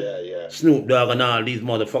I'm saying? Yeah. Snoop Dogg and all these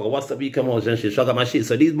motherfuckers. What's the Eek-A-Mouse and shit? So I got my shit.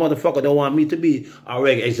 So these motherfuckers don't want me to be a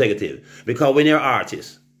reggae executive. Because when you're an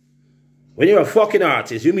artist, when you're a fucking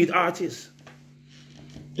artist, you meet artists.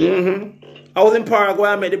 I was in Paraguay,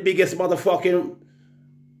 I met the biggest motherfucking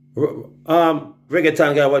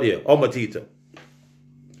reggaeton guy, what do you? Omatito.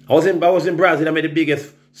 I was in Brazil, I met the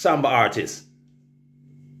biggest samba artist.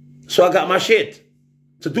 So I got my shit.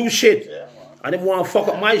 To do shit. Yeah, I didn't want to fuck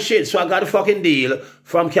up my shit. So I got a fucking deal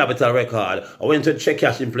from Capital Record. I went to the check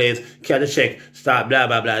cashing place, cash the check, start blah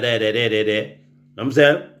blah blah, da. You know what I'm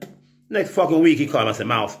saying? Next fucking week he called me and said,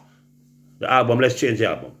 Mouse, the album, let's change the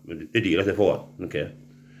album. The deal, I said, for what? Okay.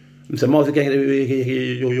 I said, Mouse, you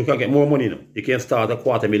can get more money, you know. You can start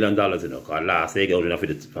 $250,000, you know. Because last year, I got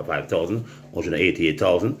 $155,000,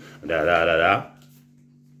 $188,000, da.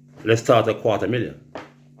 Let's start $250,000.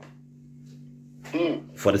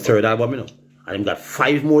 For the third album, you know. And him got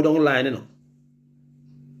 5 more down the line, you know.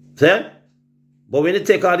 See? But when you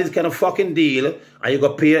take all this kind of fucking deal, and you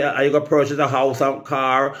go pay, and you go purchase a house and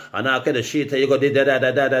car, and all kind of shit, and you go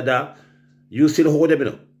da, you still hold them, you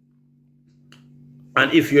know.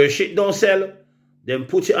 And if your shit don't sell, then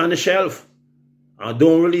put it on the shelf. And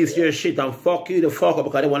don't release your shit and fuck you the fuck up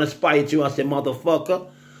because they want to spite you and say, motherfucker,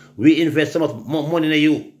 we invest so much money in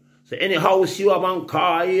you. So any house you have and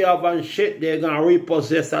car you have and shit, they're going to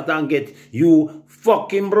repossess that and get you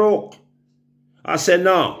fucking broke. I said,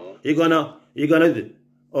 no, you're gonna,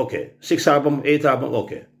 okay, 6 album, 8 album,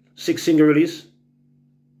 okay. 6 single release,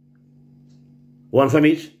 1 from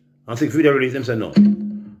each, and 6 video release. Them said no.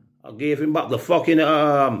 I gave him back the fucking,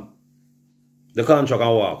 the contract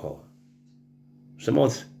and walk out. So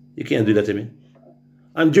much, you can't do that to me.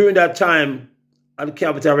 And during that time, at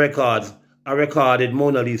Capital Records, I recorded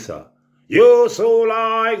Mona Lisa. You so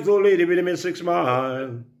like the lady with me 6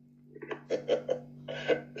 miles.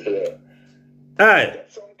 Hey,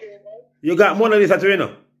 you got Mona Lisa too, you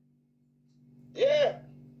know? Yeah.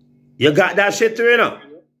 You got that shit too, you know?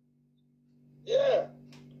 Yeah.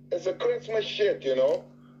 It's a Christmas shit, you know?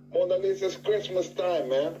 Mona Lisa's Christmas time,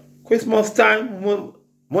 man. Christmas time,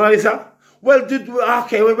 Mona Lisa? Well,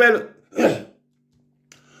 okay, well,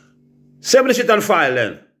 send me the shit on file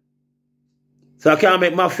then. So I can't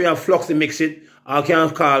make Mafia and Flux to mix it. I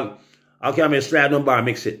can't make Slide No Bar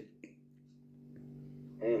mix it.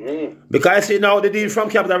 Because I see now the deal from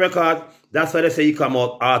Capital Record, that's why they say you come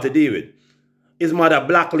out hard to deal with. His mother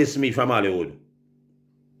blacklisted me from Hollywood.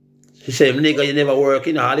 She said, nigga, you never work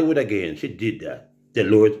in Hollywood again. She did that. The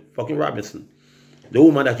Lord fucking Robinson. The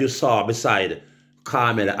woman that you saw beside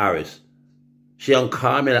Carmela Harris. She and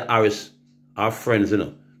Carmela Harris are friends, you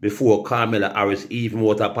know, before Carmela Harris even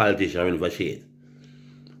was a politician in the shade.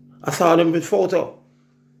 I saw them with photo.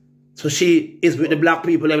 So she is with the black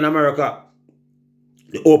people in America.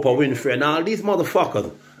 The Oprah Winfrey and all these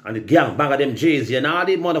motherfuckers. And the gang bang of them Jay-Z and all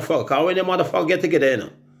these motherfuckers. Because when them motherfuckers get together, you know,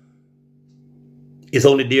 it's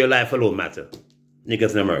only their life alone matter.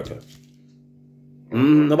 Niggas in America.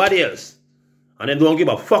 Nobody else. And they don't give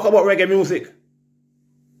a fuck about reggae music.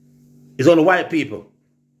 It's only white people.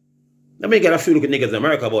 Let me get a few look at niggas in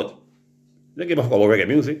America, but they don't give a fuck about reggae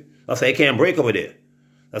music. That's why they can't break over there.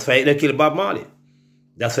 That's why they killed Bob Marley.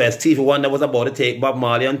 That's why Stevie Wonder was about to take Bob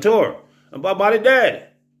Marley on tour. And Bob Marley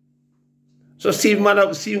dead. So Stevie Wonder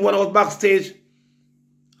was backstage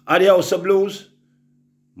at the House of Blues.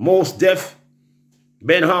 Most Def,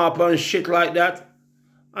 Ben Harper and shit like that.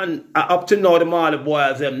 And up to now, the Marley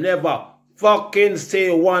boys have never fucking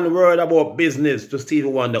say one word about business to Stevie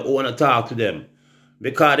Wonder who want to talk to them.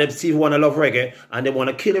 Because them Stevie Wonder love reggae and they want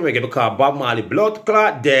to kill the reggae because Bob Marley blood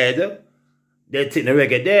clot dead. They think the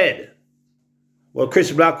reggae dead. Well,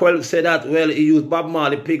 Chris Blackwell said that, well, he used Bob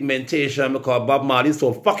Marley pigmentation because Bob Marley is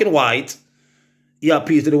so fucking white. He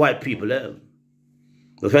appeals to the white people. Eh?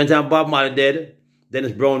 The first time Bob Marley dead,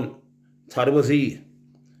 Dennis Brown thought it was he.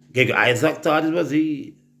 Gig Isaac thought it was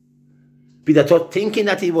he. Peter thought thinking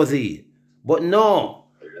that he was he. But no,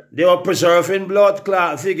 they were preserving blood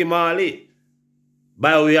clot Ziggy Marley.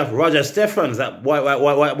 By way of Roger Stephens, that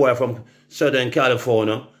white boy from Southern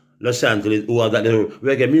California, Los Angeles, who was at the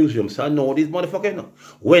reggae museum. So I know these motherfuckers, know.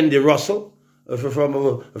 Wendy Russell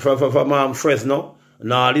from Fresno,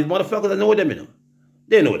 and all these motherfuckers, I know them, you know.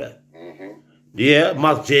 They know that. Yeah,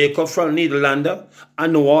 Mark Jacob from Nederlander. I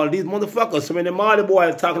know all these motherfuckers. So when the Marley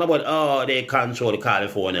boys talking about, oh, they control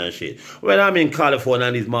California and shit. When I'm in California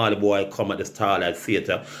and these Marley boys come at the Starlight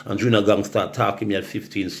Theater and Junior Gang start talking me at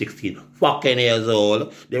 15, 16 fucking years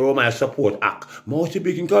old, they were my support act. Most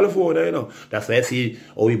big in California, you know. That's why I see,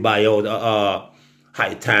 oh, we buy out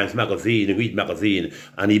High Times magazine, Wheat magazine,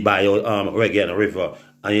 and he buy out Reggae and River,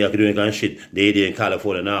 and he doing kind of shit. They in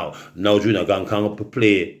California now. Now Junior Gang come up to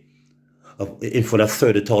play in front of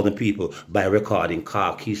 30,000 people by recording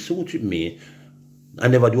car key suit with me. I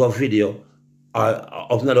never do a video. I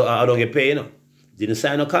don't get paid, you know. Didn't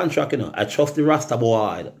sign a contract, you know. I trust the Rasta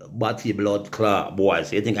boy, body blood clot boys.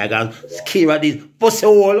 So you think I can scare at this pussy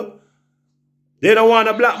hole? They don't want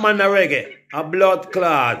a black man in reggae, a blood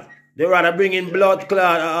clot. They rather bring in blood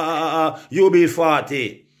clot,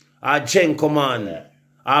 UB40, a Jenko man,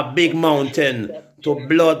 a Big Mountain to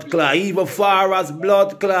blood clot. Even far as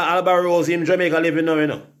blood clot, Alba Rose in Jamaica living now, you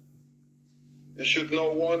know. You should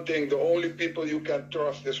know one thing, the only people you can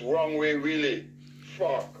trust is Wrong Way Willie.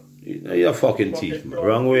 Fuck. You're a fucking thief, man.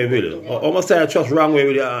 Wrong Way Willie. Almost say I trust Wrong Way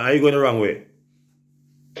Willie. Are you going the wrong way?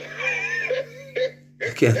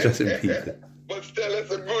 I can't trust him people. But still,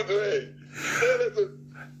 it's a good way.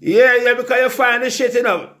 Yeah, because you find the shit, you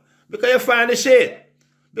know. Because you find the shit.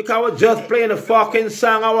 Because I was just playing a fucking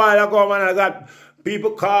song a while ago, man. I got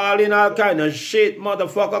people calling, all kind of shit,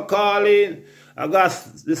 motherfucker calling. I got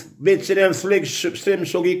this bitch in them Slim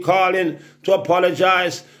Shuggy calling to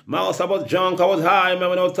apologize. My house I was drunk, I was high, man,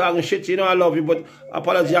 when I was talking shit. You know I love you, but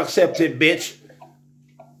apology accepted, bitch.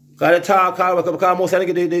 Because they talk, because most of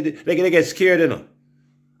them they get scared, you know.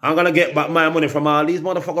 I'm going to get back my money from all these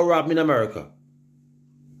motherfuckers robbed me in America.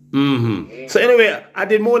 So anyway, I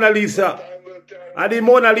did Mona Lisa. I did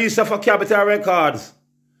Mona Lisa for Capital Records.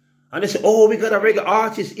 And they said, oh, we got a regular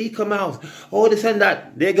artist, Eek-A-Mouse. Oh, this and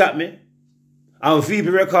that. They got me. And VP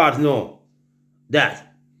Records know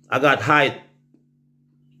that I got high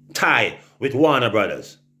tie with Warner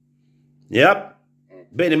Brothers. Yep.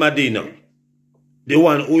 Benny Medina. The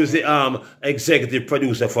one who is the executive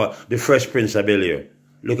producer for The Fresh Prince of Bel-Air.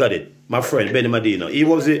 Look at it. My friend, Benny Medina. He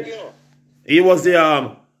was the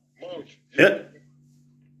yeah.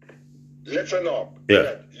 Listen up.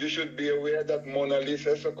 Yeah. You should be aware that Mona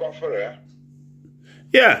Lisa is a cover, eh?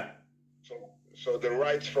 Yeah. So the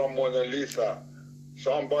rights from Mona Lisa,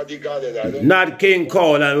 somebody got it. I don't Not King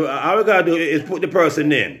Cole. And all we gotta do is put the person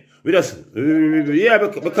name. We just yeah,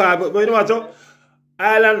 because but you know what? So,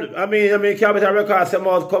 Island, I mean, Capital Records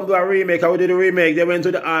must come to a remake. I did a remake. They went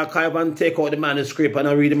to the archive and take out the manuscript and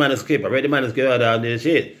I read the manuscript. I read the manuscript and this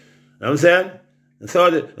shit. You know what I'm saying? So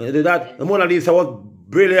the Mona Lisa was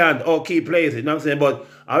brilliant, all key plays, you know what I'm saying? But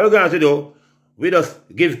all we're going to do, we just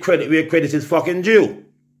give credit where credit is fucking due.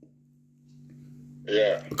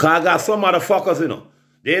 Yeah. Because I got some motherfuckers, you know.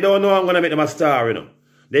 They don't know I'm going to make them a star, you know.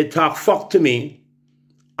 They talk fuck to me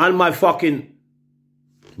on my fucking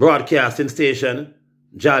broadcasting station,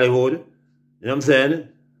 JAHLLYWOOD, you know what I'm saying?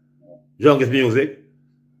 Youngest Music.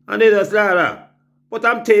 And they just like that. But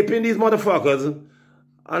I'm taping these motherfuckers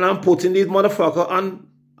and I'm putting these motherfuckers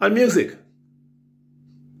on music.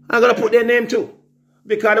 I'm going to put their name too.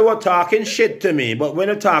 Because they were talking shit to me. But when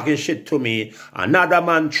they're talking shit to me, another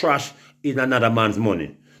man trash is another man's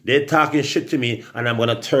money. They're talking shit to me and I'm going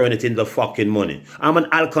to turn it into fucking money. I'm an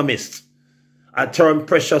alchemist. I turn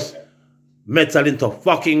precious metal into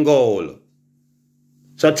fucking gold.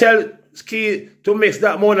 So tell Ski to mix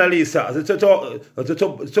that Mona Lisa.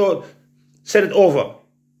 To send it over.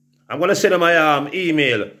 I'm going to send them my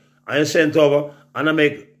email. I send it over and I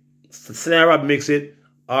make Snare mix it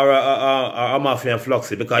or a Mafia and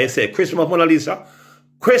Fluxy. Because you say Christmas Mona Lisa.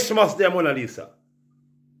 Christmas Day Mona Lisa.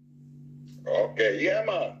 Okay, yeah,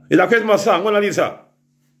 man. It's a Christmas song, Mona Lisa.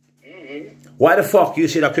 Why the fuck you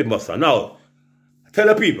say that Christmas song? Now, tell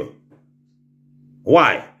the people.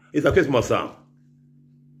 Why? It's a Christmas song.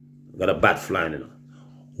 Got a bat flying, you know.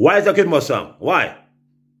 Why is it a Christmas song? Why?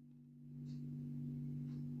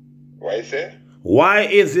 Why you say? Why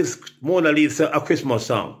is this Mona Lisa a Christmas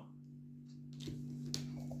song?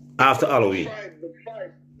 After Halloween.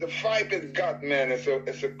 The vibe it got, man.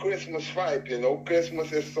 It's a Christmas vibe, you know.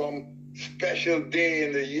 Christmas is some special day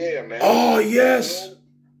in the year, man. Oh, yes.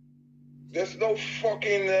 There's no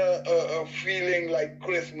fucking feeling like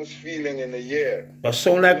Christmas feeling in the year. It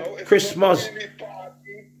sound like, you know, Christmas.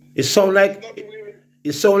 It sound like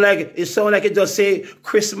it just say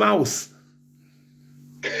Christmas.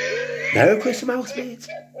 Merry Christmas, mate.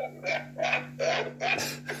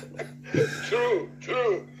 True.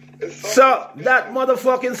 So that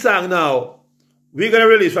motherfucking song now, we're gonna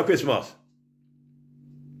release for Christmas.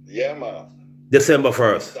 Yeah, man. December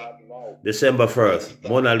 1st. December 1st.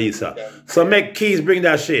 Mona Lisa. So make Keys bring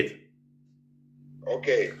that shit.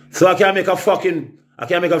 Okay. So I can make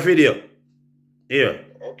a video. Here.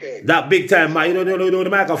 Okay. That big time, you know the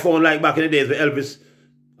microphone like back in the days with Elvis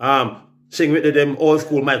sing with them old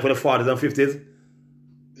school mic for the 40s and 50s.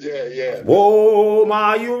 Yeah. Oh,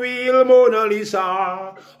 my you real Mona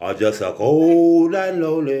Lisa, or just a cold and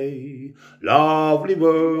lonely, lovely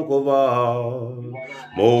work of art.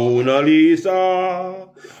 Mona Lisa,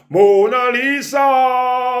 Mona Lisa.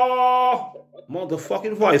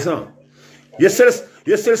 Motherfucking voice, huh? You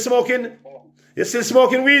still smoking? You still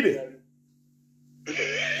smoking weed?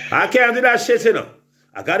 I can't do that shit, you know.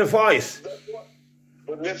 I got a voice.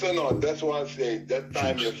 But listen on, that's what I say. That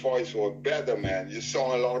time your voice was better, man. You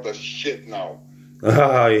sound a lot of shit now.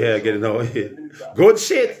 Oh, yeah, get it now. Good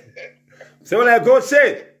shit. Sound like good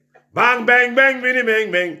shit. Bang, bang, bang, bing,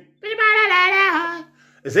 bang, bang.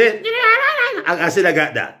 Is it? I said I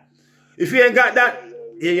got that. If you ain't got that,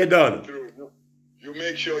 yeah, you're done. You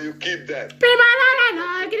make sure you keep that.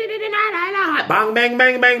 Bang, bang,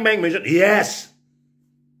 bang, bang, bang. Yes.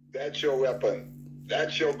 That's your weapon.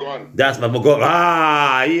 That's your gun. That's my gun.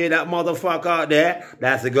 Ah, you hear that motherfucker out there?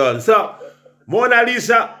 That's the gun. So, Mona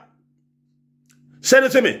Lisa, send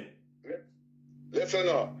it to me. Listen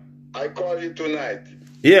up. I call you tonight.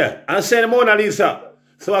 Yeah, and send Mona Lisa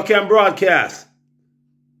so I can broadcast.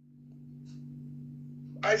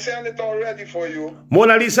 I sent it already for you.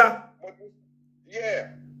 Mona Lisa?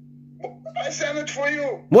 Yeah. I sent it for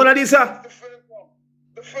you. Mona Lisa?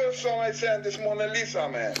 The first song I sent is Mona Lisa,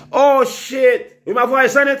 man. Oh, shit. With my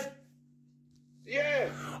voice on it? Yeah.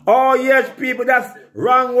 Oh, yes, people. That's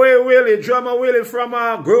Wrong Way Willie, Drummer Willie from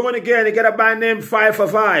Growing Again. He got a band named 5 for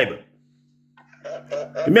 5.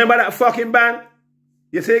 Remember that fucking band?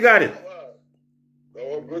 You say you got it?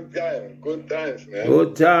 Oh, good times. Good times, man.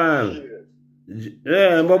 Good times.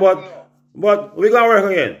 Yeah, but we gonna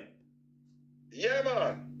work again. Yeah,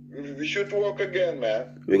 man. We should work again,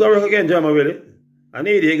 man. We gonna work again, Drummer Willie. I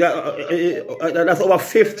need it. You got, that's over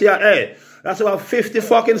 50. Hey, that's over 50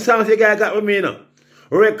 fucking songs you guys got with me now.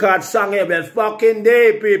 Record song every fucking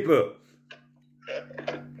day, people.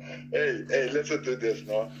 Hey, listen to this,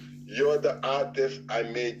 no? You're the artist I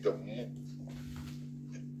made the most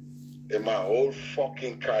in my whole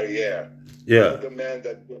fucking career. Yeah. You're the man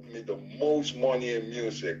that put me the most money in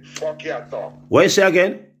music. Fuck your talk. What you say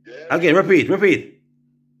again? Yeah? Again, repeat.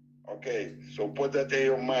 Okay, so put that in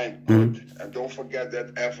your mind, good, and don't forget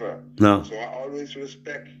that ever. No. So I always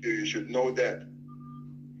respect you. You should know that.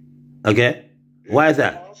 Okay. Why is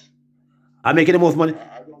that? I'm making the most money.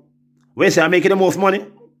 Wait a second, I'm making the most money?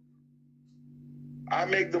 I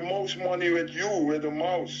make the most money with you, with the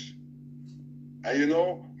mouse. And you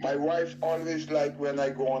know, my wife always like when I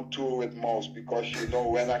go on tour with Mouse because you know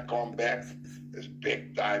when I come back, it's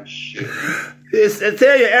big time shit. I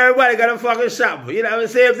tell you, everybody got a fucking shop. You know the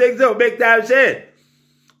same thing too, big time shit.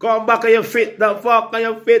 Come back and you fit the fuck and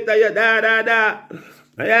you fit and you da.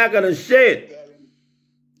 And you gonna shit.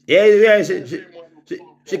 Yeah,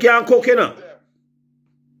 she can't cook, you know.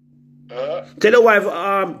 Tell your wife,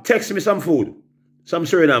 text me some food. Some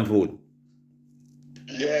Suriname food.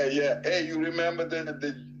 Yeah. Hey, you remember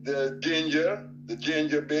the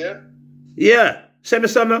ginger beer? Yeah. Send me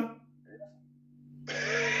some now.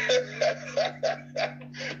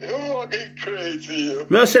 You're fucking crazy, you.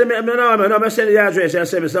 No, send me the address and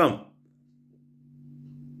send me some.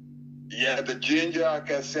 Yeah, the ginger I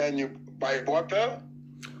can send you by bottle.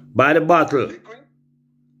 By the bottle. Liquid?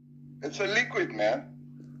 It's a liquid, man.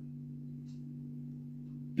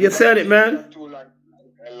 You said it, man.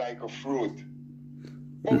 Like a fruit.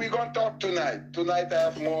 But we're going to talk tonight. Tonight I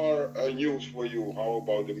have more news for you. How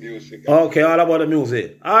about the music? Okay, all about the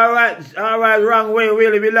music. All right, Wrong Way,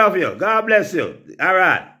 Willie, we love you. God bless you. All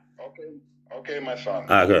right. Okay, my son.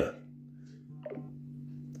 Okay.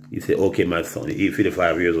 You say, okay, my son. He's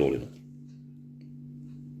 55 years old. You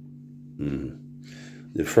know?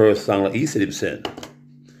 The first song he said himself.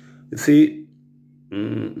 You see,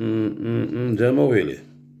 Drummer Willie.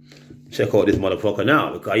 Check out this motherfucker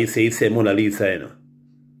now, because he said Mona Lisa, you know.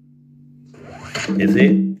 You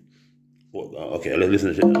see? Okay, let's listen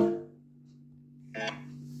to shit now.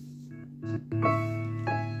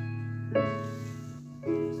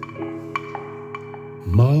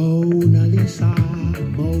 Mona Lisa,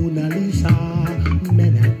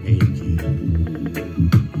 man, I hate you.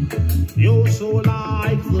 You're so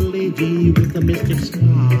like the lady with the mystic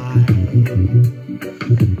smile.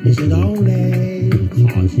 Is it only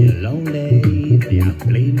cause you're lonely they have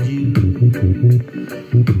blamed you?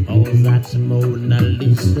 Oh, that's Mona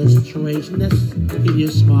Lisa's strangeness in your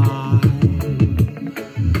smile.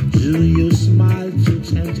 Do you smile to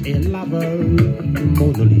tempt a lover,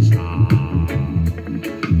 Mona Lisa?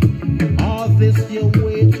 Or this your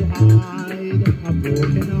way to hide a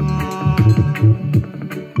broken heart?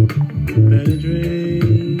 Many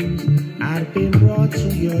dreams have been brought to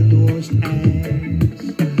your doorsteps.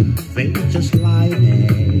 They just lie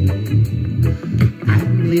there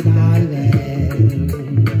kindly darling,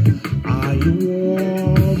 are you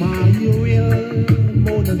warm, are you real,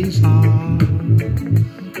 Mona Lisa?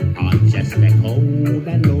 Or just a cold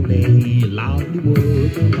and lonely, lovely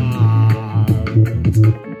world of love?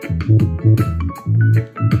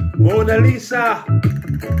 Mona Lisa.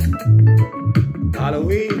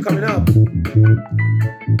 Halloween coming up.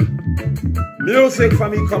 Music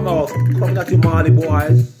from Eek-A-Mouse. Coming at you, Marley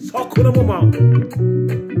boys. So cool the woman.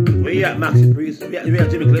 Where you at, Maxi Priest? Where you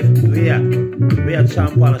at, Jimmy Cliff? Where you at? Where you at,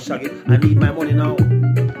 Champagne and Shaggy? I need my money now.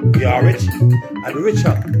 You are rich? I'll be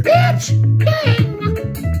richer. Bitch!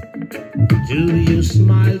 Do you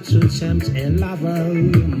smile to tempt a lover,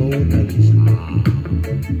 Mona Lisa?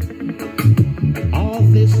 All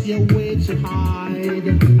this your way to hide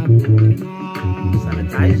a broken heart.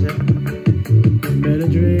 Sanitizer. Better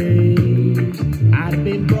dreams have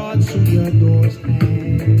been brought to your doorstep.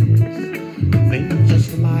 Think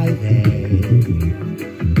just lie there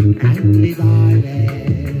and live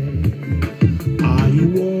island. Are you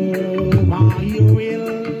warm? Are you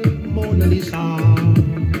real, Mona Lisa?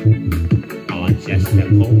 Or just a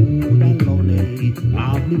cold and lonely,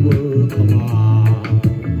 lovely work of art?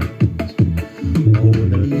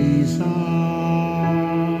 Mona Lisa,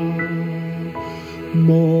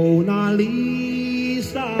 Mona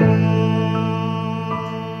Lisa.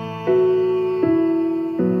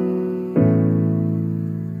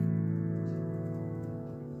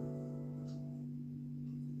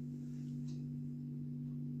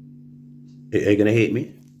 Are you gonna hate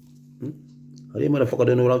me? How do you motherfucker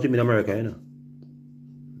don't know what I'm doing in America, you know?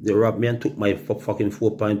 They robbed me and took my fucking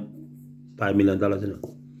 $4.5 million, you know?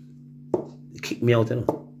 They kicked me out, you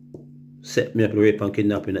know? Set me up with rape and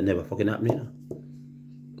kidnapping that never fucking happened, you know?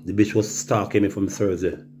 The bitch was stalking me from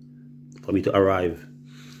Thursday for me to arrive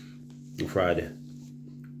on Friday.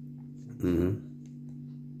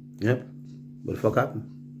 Yep. What the fuck happened?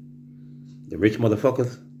 The rich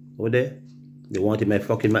motherfuckers over there, they wanted my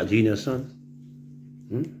fucking Mac Genius son.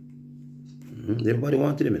 Everybody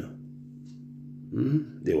wanted him, you know.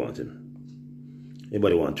 They want him.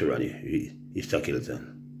 Everybody want to run he's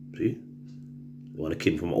Shackleton. See? They want to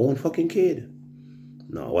kill him from my own fucking kid.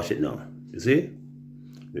 Now, watch it now. You see?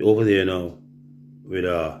 We're over there now with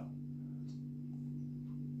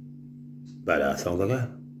badass songs like that.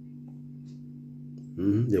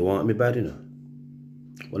 They want me bad, you know.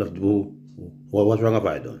 What wrong have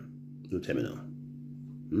I done? You tell me now.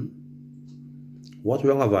 What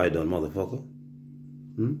wrong have I done, motherfucker?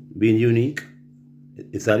 Being unique?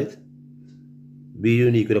 Is that it? Be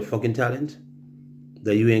unique with a fucking talent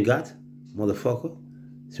that you ain't got, motherfucker?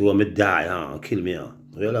 So you want me to die, huh? Kill me, huh?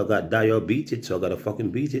 Well, I got to die or beat it, so I got to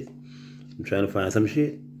fucking beat it. I'm trying to find some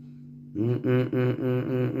shit.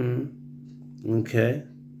 Okay.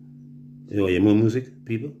 You want more music,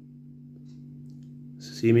 people?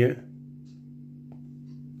 See me here?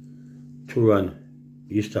 To run,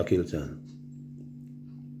 East Hilton.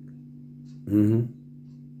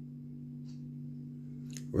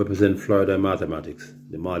 Represent Florida mathematics.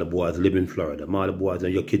 The Marley boys live in Florida. Marley boys,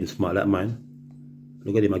 and your kid is smart like mine.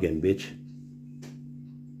 Look at him again, bitch.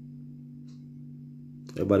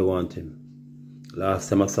 Everybody want him. Last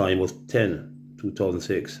time I saw him was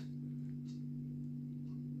 2006.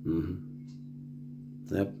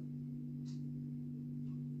 Yep.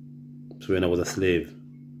 So when I was a slave,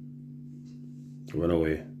 I ran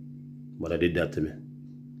away. But I did that to me. I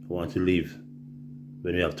wanted to leave.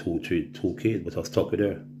 When we have two kids, but I was stuck with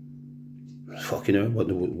her. Fucking her, but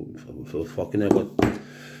I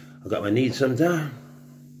got my needs sometimes.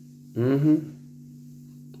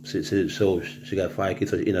 So she got 5 kids,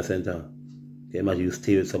 so she's innocent. Huh? Can you imagine you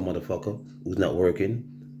stay with some motherfucker who's not working,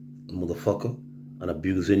 motherfucker, and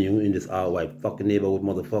abusing you in this all-white fucking neighborhood,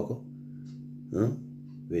 motherfucker? Huh?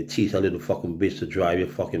 We teach a little fucking bitch to drive your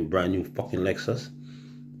fucking brand new fucking Lexus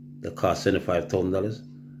that costs $75,000,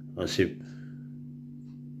 and she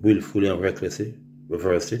willfully and recklessly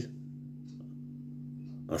reversed it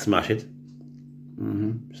and smash it.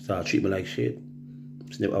 Start treating me like shit.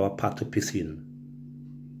 She never have a pot to piss in.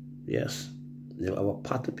 Yes, never have a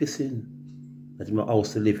pot to piss in. That's my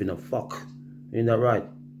house to live in. A fuck, ain't that right?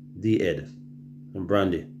 D-Ed and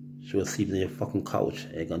Brandy, she was sleeping on your fucking couch.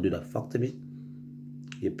 Ain't gonna do that fuck to me.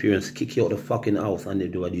 Your parents kick you out of the fucking house and they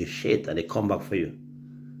do all your shit and they come back for you.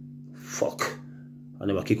 Fuck. I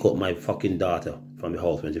never kick out my fucking daughter from the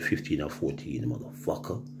house when she's 15 or 14,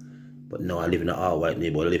 motherfucker. But now I live in an all-white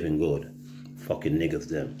neighborhood, living good. Fucking niggas,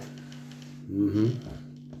 them.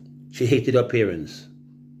 She hated her parents.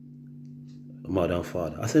 Mother and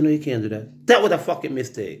father. I said, no, you can't do that. That was a fucking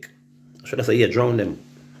mistake. I should have said, yeah, drown them.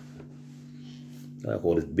 I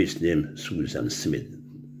call this bitch named Susan Smith.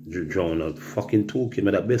 Drown out fucking 2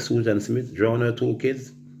 kids. That best Susan Smith, drown her 2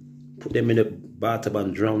 kids. Put them in the bathtub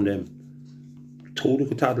and drown them. 2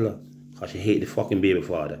 little toddler. Because she hate the fucking baby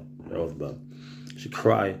father. Her husband. She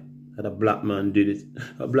cried. That a black man did it.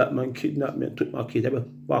 A black man kidnapped me and took my kid. Every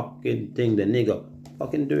fucking thing, the nigga.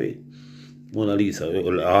 Fucking do it. Mona Lisa.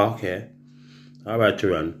 Oh, okay. Alright,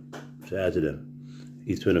 Turan. Say hi to them.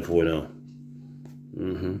 He's 24 now.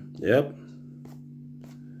 Yep.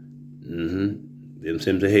 Them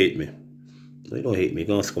seem to hate me. They don't hate me.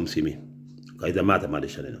 They don't come see me. Because he's a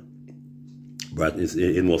mathematician, you know. But he's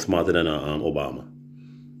more smarter than Obama.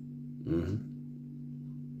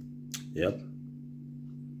 Yep.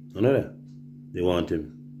 I know that. They want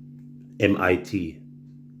him. MIT.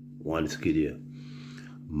 One kid here.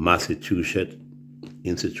 Massachusetts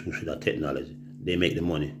Institution of Technology. They make the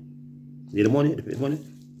money. They the money? They pay the money?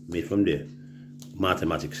 Made from there.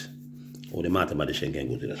 Mathematics. Only mathematician can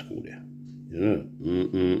go to the school there. You know?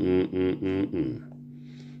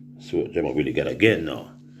 So them I really get again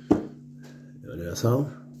now. You know that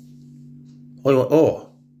song? Oh.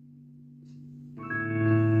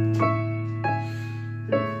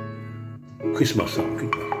 Christmas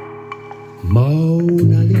song.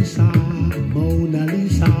 Mona Lisa,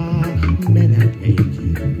 men have paid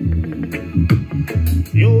you.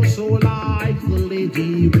 You're so like the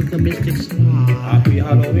lady with the mystic smile. Happy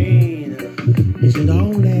Halloween. Is it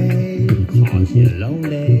only cause you're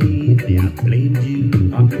lonely they have blamed you?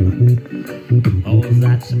 Oh,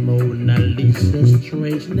 that's Mona Lisa's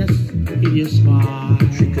strangeness in your smile.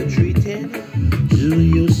 Trick or treating. Do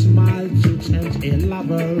you smile to tempt a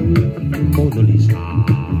lover, Mona Lisa?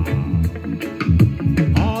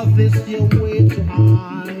 Or this your way to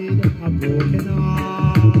hide a broken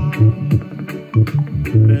heart?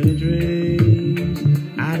 Many dreams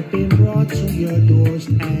have been brought to your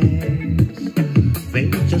doorsteps. They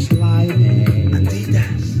just lie there.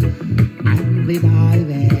 Adidas. And they die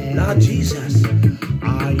there. Lord Jesus.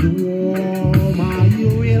 Are you warm? Are you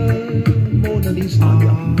real, Mona Lisa?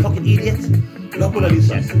 Fucking idiot. Love Mona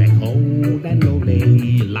Lisa. Just like cold and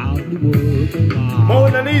lonely, loudly working.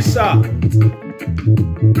 Mona Lisa.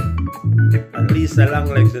 And Lisa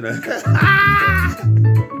Longlegs, you know.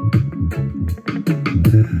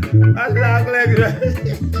 And Longlegs, right?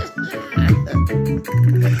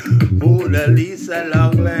 Mona Lisa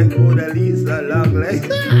Longlegs, Mona Lisa Longlegs.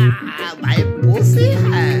 My pussy.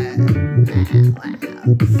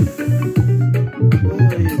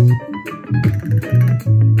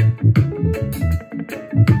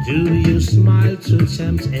 Do you smile to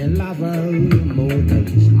tempt a lover, Mona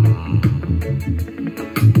Lisa?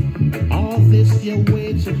 Or this your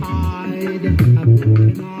way to hide a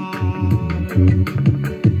broken heart?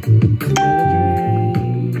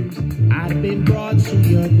 Dreams have been brought to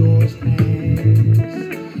your doorsteps.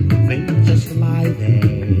 They just lie there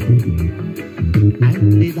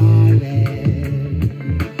and they die there.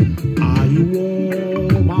 Are you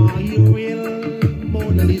warm? Are you real,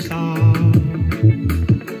 Mona Lisa?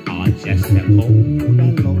 Just a cold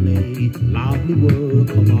and lonely, lovely work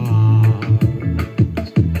of art.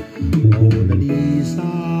 Mona Lisa,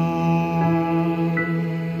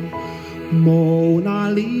 Mona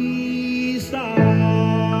Lisa.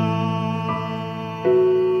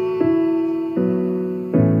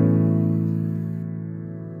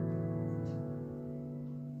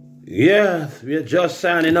 Yes, we're just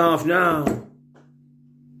signing off now.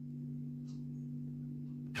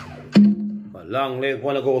 Longlegs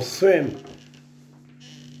want to go swim.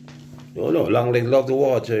 You know, Longlegs love the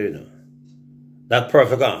water, you know. That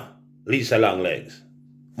perfect, huh? Lisa Longlegs.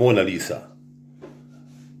 Mona Lisa.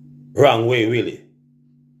 Wrong way, really.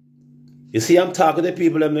 You see, I'm talking to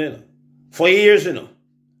people, you know. For years, you know.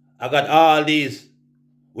 I got all these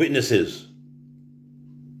witnesses.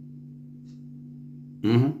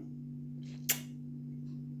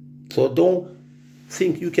 So don't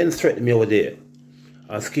think you can threaten me over there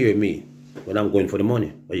or scare me when I'm going for the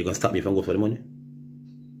money. Are you going to stop me from going for the money?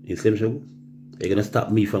 You see what I'm saying? Are you going to stop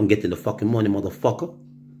me from getting the fucking money, motherfucker?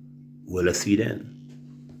 Well, let's see then.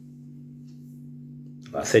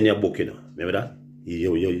 I send you a book, you know. Remember that?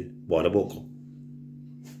 You bought a book.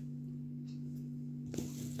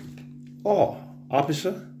 Oh,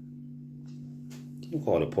 officer? You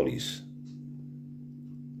call the police.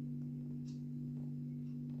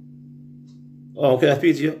 Oh, can I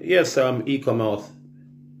speak to you? Yes, Eek-A-Mouse.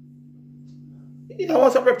 Yeah,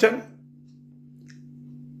 what's up, Repton?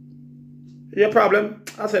 Your problem?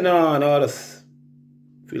 I said, no, that's...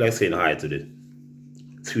 feel like saying hi to the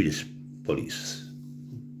Swedish police.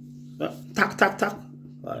 Tack.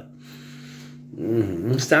 Right.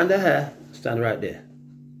 Stand there. Stand right there.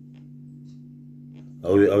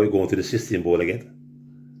 Are we going to the system board again?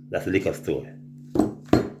 That's the liquor store.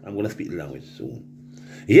 I'm going to speak the language soon.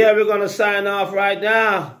 Yeah, we're going to sign off right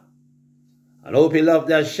now. I hope you love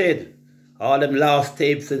that shit. All them lost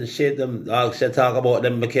tapes and shit, them dogs should talk about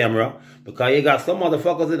them on the camera. Because you got some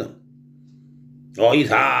motherfuckers in them. Oh, he's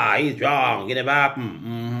high, he's drunk, get him up.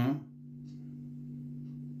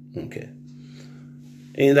 Okay.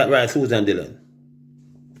 Ain't that right, Susan Dillon?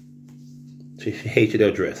 She hated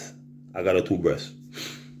her dress. I got her 2 breasts.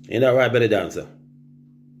 Ain't that right, belly dancer?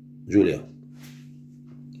 Julia.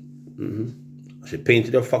 She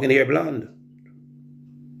painted her fucking hair blonde.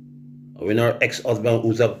 When her ex-husband,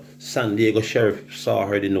 who's a San Diego sheriff, saw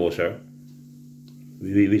her, didn't know her.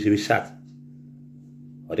 We sat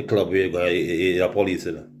at the club where the police,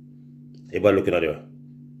 you know. Everybody looking at her.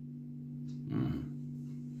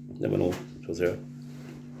 Never know she was there.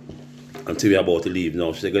 Until we were about to leave.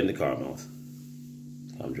 No, she said, go in the car, mouse.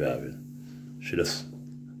 I'm driving. She just,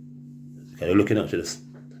 kind of looking at, she just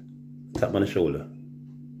tapped me on the shoulder.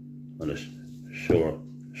 And just show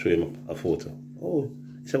him a photo. Oh,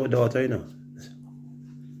 it's my daughter, you know.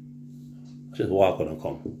 I just walk on and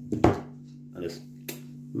come. And just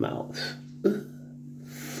mouth.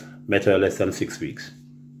 Met her less than 6 weeks.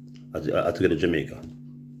 I took her to Jamaica.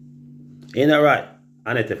 Ain't that right?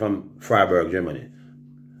 Annette from Freiburg, Germany.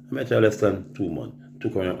 I met her less than 2 months.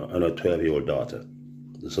 Took her and her 12-year-old daughter,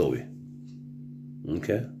 Zoe.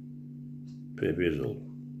 Okay? 12 years old.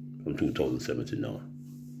 From 2017 now.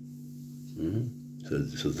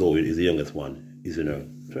 So Zoe is the youngest one. He's in her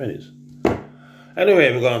 20s.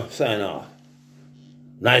 Anyway, we're going to sign off.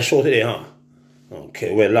 Nice show today, huh?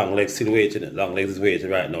 Okay, well, Long Legs still waiting. Long Legs is waiting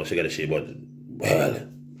right now. She got a shit, but, well,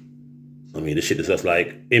 I mean, the shit is just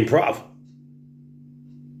like improv.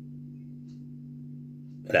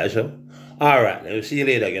 That show? Alright, we'll see you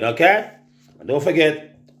later again, okay? And don't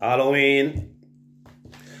forget, Halloween.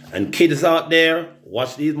 And kids out there,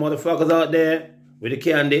 watch these motherfuckers out there with the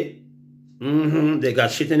candy. They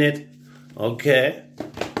got shit in it. Okay.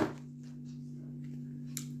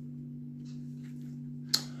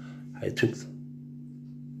 I took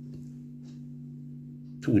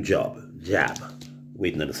 2 jab,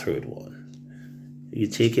 waiting on the 3rd one. You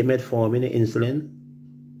take your metformin, insulin?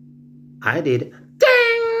 I did.